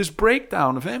this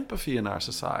breakdown of empathy in our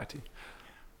society.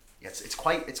 Yes, it's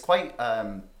quite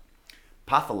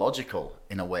pathological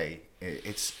in a way.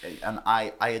 And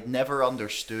I had never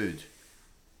understood,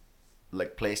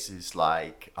 like, places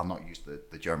like, I'll not use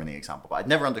the Germany example, but I'd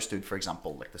never understood, for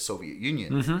example, like the Soviet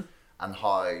Union and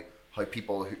how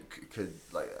people who could,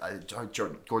 like,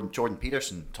 Jordan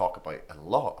Peterson talk about a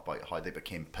lot about how they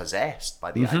became possessed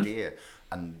by the idea,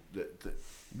 and the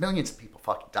millions of people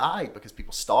fucking died because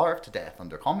people starved to death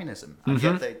under communism, and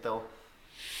yet they'll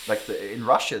like in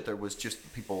Russia there was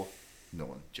just people,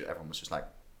 everyone was just like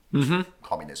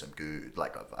communism good,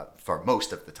 like for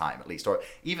most of the time at least, or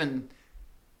even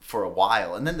for a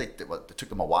while, and then it took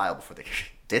them a while before they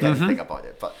did anything about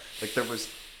it, but like there was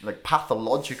like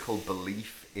pathological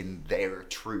belief in their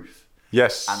truth.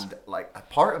 Yes. And like a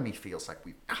part of me feels like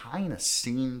we've kind of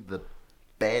seen the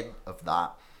bed of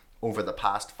that over the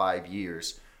past 5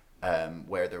 years,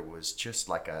 where there was just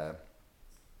like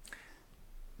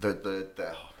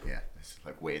it's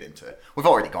like wade into it. We've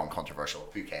already gone controversial.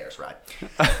 Who cares, right?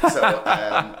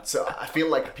 So I feel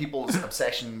like people's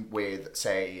obsession with,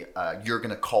 say, you're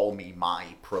gonna call me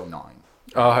my pronoun.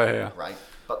 Oh yeah. Right.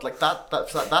 But like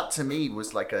that to me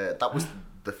was like that was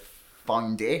the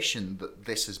foundation that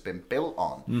this has been built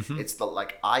on. It's that,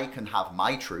 like, I can have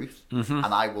my truth and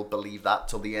I will believe that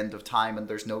till the end of time, and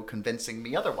there's no convincing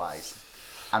me otherwise.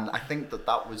 And I think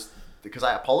that was because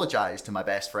I apologized to my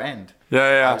best friend.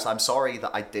 I'm sorry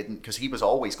that I didn't, because he was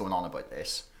always going on about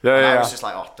this. I was just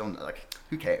like, oh, don't, like,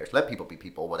 who cares? Let people be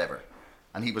people, whatever.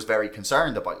 And he was very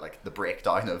concerned about, like, the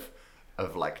breakdown of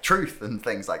like truth and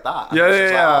things like that. And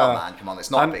like, oh man, come on,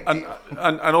 it's not a big deal.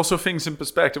 And also things in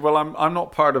perspective. Well, I'm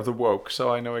not part of the woke,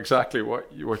 so I know exactly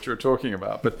what you're talking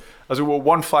about. But as it were,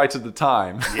 one fight at a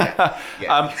time.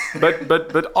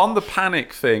 But on the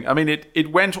panic thing, I mean,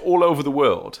 it went all over the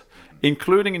world,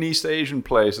 including in East Asian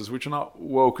places which are not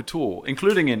woke at all,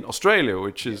 including in Australia,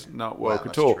 which is not woke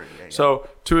at all. True. So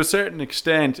to a certain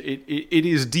extent, it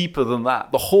is deeper than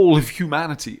that. The whole of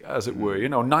humanity, as it were,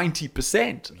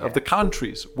 90% of the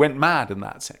countries went mad in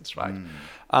that sense, right?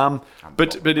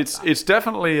 But it's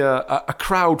definitely a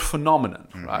crowd phenomenon,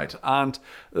 right? And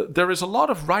there is a lot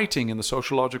of writing in the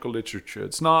sociological literature.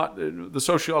 It's not, the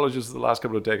sociologists of the last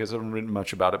couple of decades haven't written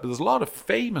much about it, but there's a lot of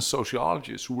famous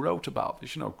sociologists who wrote about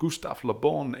this. Gustav Le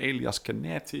Bon, Elias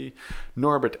Canetti,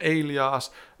 Norbert Elias,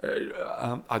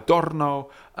 Adorno.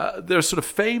 There's sort of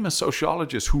famous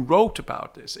sociologists who wrote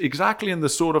about this, exactly in the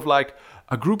sort of like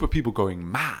a group of people going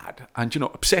mad and,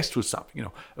 obsessed with something,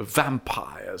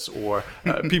 vampires, or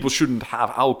people shouldn't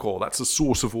have alcohol, that's the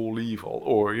source of all evil,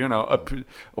 or,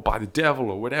 or by the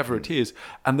devil, or whatever it is.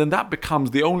 And then that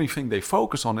becomes the only thing they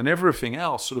focus on, and everything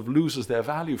else sort of loses their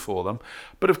value for them.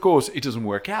 But of course, it doesn't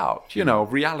work out.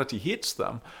 Reality hits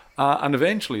them. And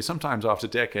eventually, sometimes after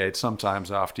decades,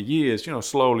 sometimes after years,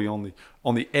 slowly on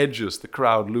the edges, the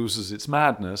crowd loses its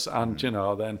madness, and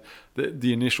then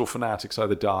the initial fanatics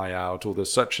either die out, or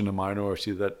there's such in a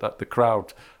minority that the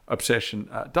crowd obsession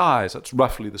dies. That's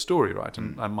roughly the story, right?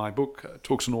 And my book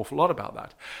talks an awful lot about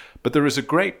that. But there is a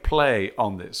great play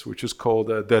on this, which is called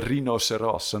The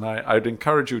Rhinoceros, and I'd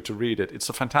encourage you to read it. It's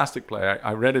a fantastic play.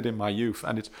 I read it in my youth,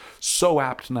 and it's so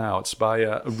apt now. It's by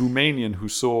a Romanian who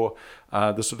saw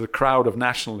the sort of crowd of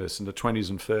nationalists in the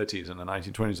 20s and 30s, in the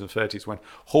 1920s and 30s, when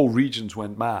whole regions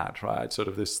went mad, right? Sort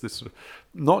of this sort of,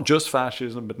 not just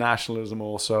fascism, but nationalism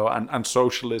also, and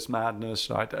socialist madness,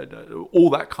 right?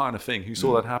 All that kind of thing. He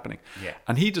saw that happening. Yeah.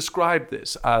 And he described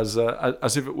this as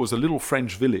if it was a little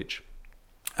French village.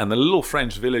 And the little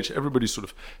French village, everybody's sort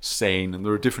of sane, and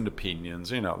there are different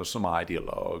opinions. There's some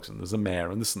ideologues, and there's a mayor,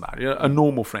 and this and that. A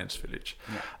normal French village.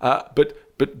 Yeah.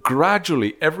 But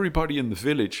gradually, everybody in the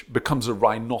village becomes a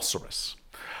rhinoceros.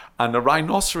 And the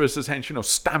rhinoceros is essentially,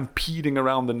 stampeding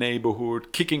around the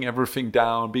neighborhood, kicking everything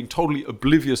down, being totally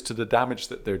oblivious to the damage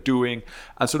that they're doing,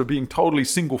 and sort of being totally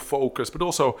single focused, but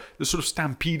also they're sort of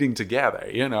stampeding together,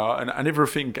 and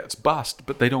everything gets bust,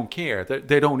 but they don't care.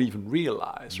 They don't even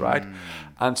realize, right?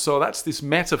 And so that's this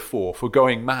metaphor for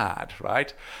going mad,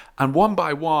 right? And one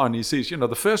by one, he says,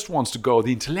 the first ones to go,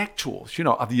 the intellectuals,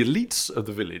 are the elites of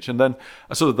the village. And then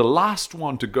sort of the last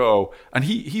one to go, and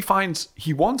he finds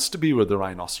he wants to be with the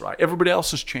rhinoceros. Everybody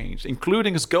else has changed,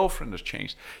 including his girlfriend has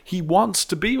changed. He wants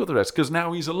to be with the rest because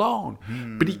now he's alone,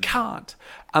 but he can't.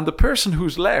 And the person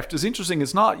who's left is interesting.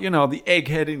 It's not, the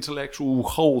egghead intellectual who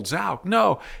holds out.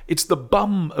 No, it's the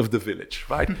bum of the village,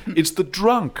 right? It's the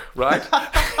drunk, right?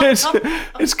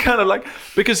 It's kind of like,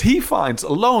 because he finds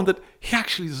alone that he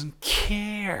actually doesn't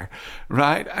care,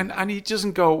 right? And he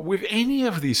doesn't go with any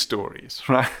of these stories,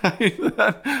 right?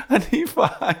 And he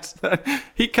finds that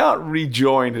he can't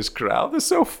rejoin his crowd. They're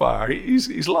so far.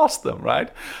 He's lost them,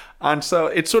 right? And so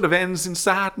it sort of ends in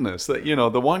sadness that,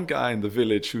 the one guy in the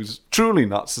village who's truly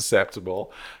not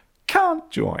susceptible can't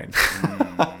join.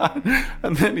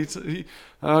 And then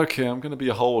okay, I'm going to be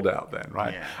a holdout then,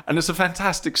 right? Yeah. And it's a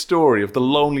fantastic story of the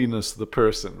loneliness of the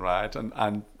person, right?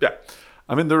 And yeah.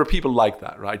 I mean, there are people like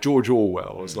that, right? George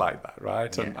Orwell was like that,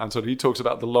 right? Yeah. And so he talks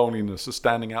about the loneliness of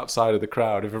standing outside of the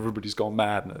crowd if everybody's gone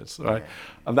madness, right? Yeah.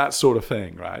 And that sort of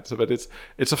thing, right? So, but it's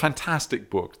a fantastic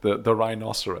book, the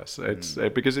Rhinoceros. It's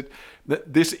because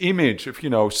this image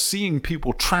of seeing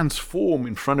people transform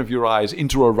in front of your eyes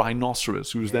into a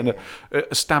rhinoceros who's then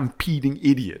a stampeding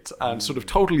idiot and sort of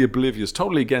totally oblivious,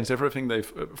 totally against everything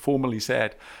they've formerly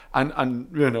said,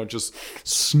 and just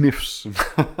sniffs and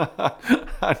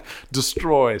destroys.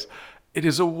 It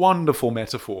is a wonderful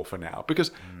metaphor for now,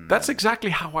 because that's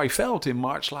exactly how I felt in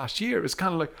March last year. It's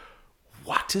kind of like,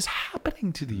 what is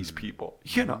happening to these people?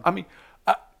 I mean,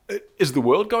 is the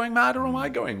world going mad, or am I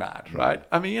going mad, right?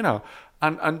 I mean,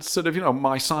 and sort of,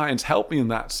 my science helped me in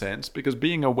that sense, because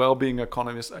being a well-being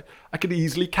economist, I could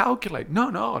easily calculate, no,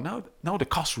 the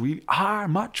costs really are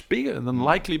much bigger than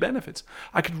likely benefits.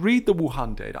 I could read the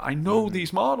Wuhan data. I know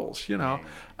these models,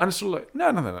 and it's sort of like,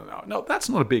 no, that's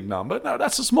not a big number. No,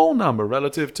 that's a small number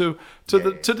relative to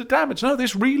the damage. No,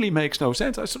 this really makes no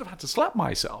sense. I sort of had to slap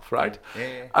myself, right?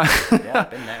 Yeah, I've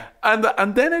been there.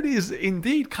 And then it is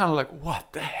indeed kind of like,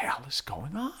 what the hell is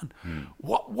going on?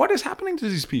 What is happening to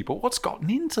these people? What's gotten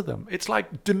into them? It's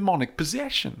like demonic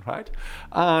possession, right?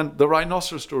 And the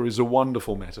rhinoceros story is a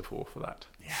wonderful metaphor for that.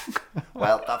 Yeah.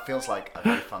 Well, that feels like a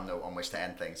very fun note on which to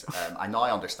end things. I now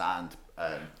understand,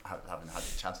 having had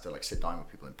the chance to sit down with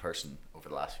people in person over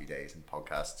the last few days in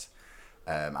podcasts,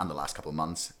 and the last couple of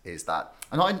months, is that,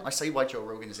 and I say why Joe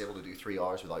Rogan is able to do 3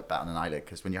 hours without batting an eyelid,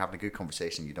 because when you're having a good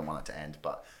conversation, you don't want it to end.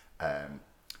 But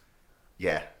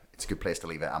it's a good place to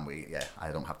leave it, and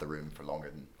I don't have the room for longer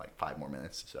than 5 more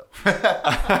minutes, so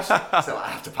so I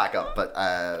have to pack up.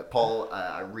 But Paul,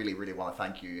 I really, really want to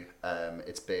thank you.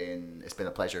 It's been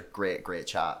a pleasure. Great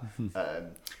chat.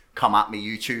 Come at me,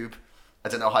 YouTube. I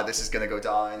don't know how this is going to go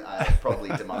down. Probably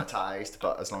demonetized,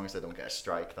 but as long as I don't get a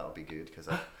strike, that'll be good, because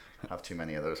I have too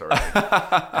many of those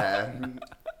already.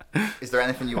 Is there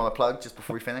anything you want to plug just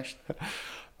before we finish?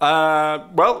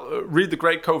 Well, read The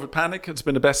Great COVID Panic. It's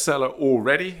been a bestseller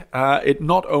already. It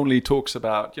not only talks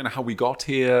about how we got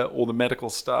here, all the medical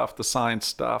stuff, the science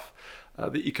stuff,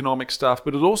 the economic stuff,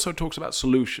 but it also talks about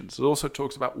solutions. It also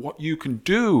talks about what you can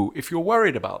do if you're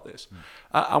worried about this.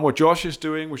 And what Josh is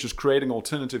doing, which is creating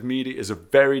alternative media, is a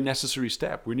very necessary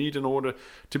step. We need in order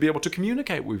to be able to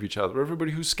communicate with each other,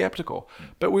 everybody who's skeptical.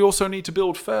 But we also need to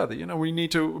build further. We need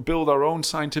to build our own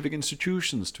scientific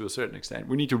institutions to a certain extent.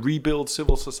 We need to rebuild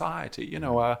civil society.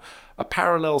 A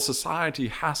parallel society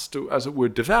has to, as it were,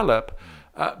 develop.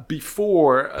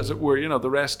 before, as it were, the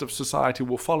rest of society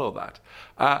will follow that.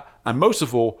 And most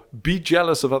of all, be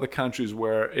jealous of other countries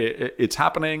where it's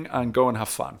happening and go and have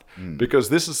fun. Because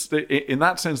this is, in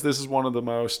that sense, this is one of the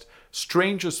most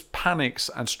strangest panics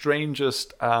and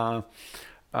strangest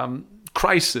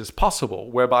crisis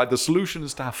possible, whereby the solution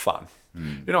is to have fun.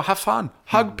 Have fun,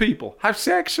 hug people, have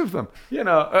sex with them,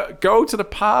 go to the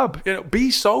pub,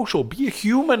 be social, be a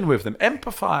human with them,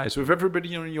 empathize with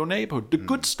everybody in your neighborhood, the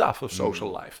good stuff of social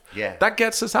life. Yeah. That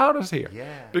gets us out of here.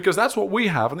 Yeah. Because that's what we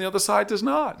have and the other side does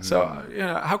not. So,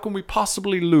 how can we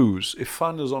possibly lose if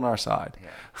fun is on our side?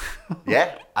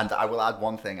 Yeah. And I will add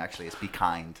one thing, actually, is be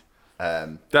kind.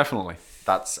 Definitely.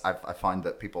 I find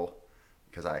that people,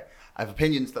 because I have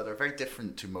opinions that are very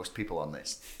different to most people on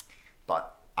this,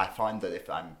 but I find that if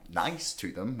I'm nice to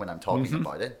them when I'm talking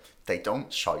about it, they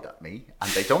don't shout at me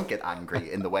and they don't get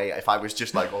angry in the way if I was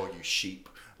just like, oh, you sheep,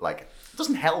 like, it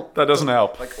doesn't help. That doesn't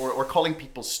help. Like, or calling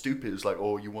people stupid is like,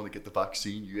 oh, you want to get the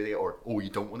vaccine, you idiot, or oh, you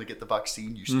don't want to get the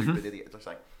vaccine, you stupid idiot. It's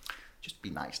like, just be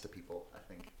nice to people, I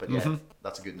think. But yeah,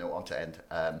 that's a good note on to end.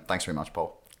 Thanks very much,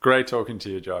 Paul. Great talking to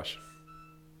you, Josh.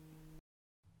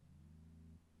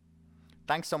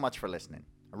 Thanks so much for listening.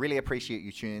 I really appreciate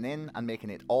you tuning in and making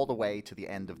it all the way to the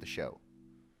end of the show.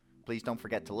 Please don't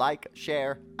forget to like,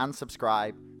 share, and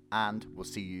subscribe, and we'll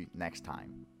see you next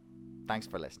time. Thanks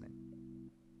for listening.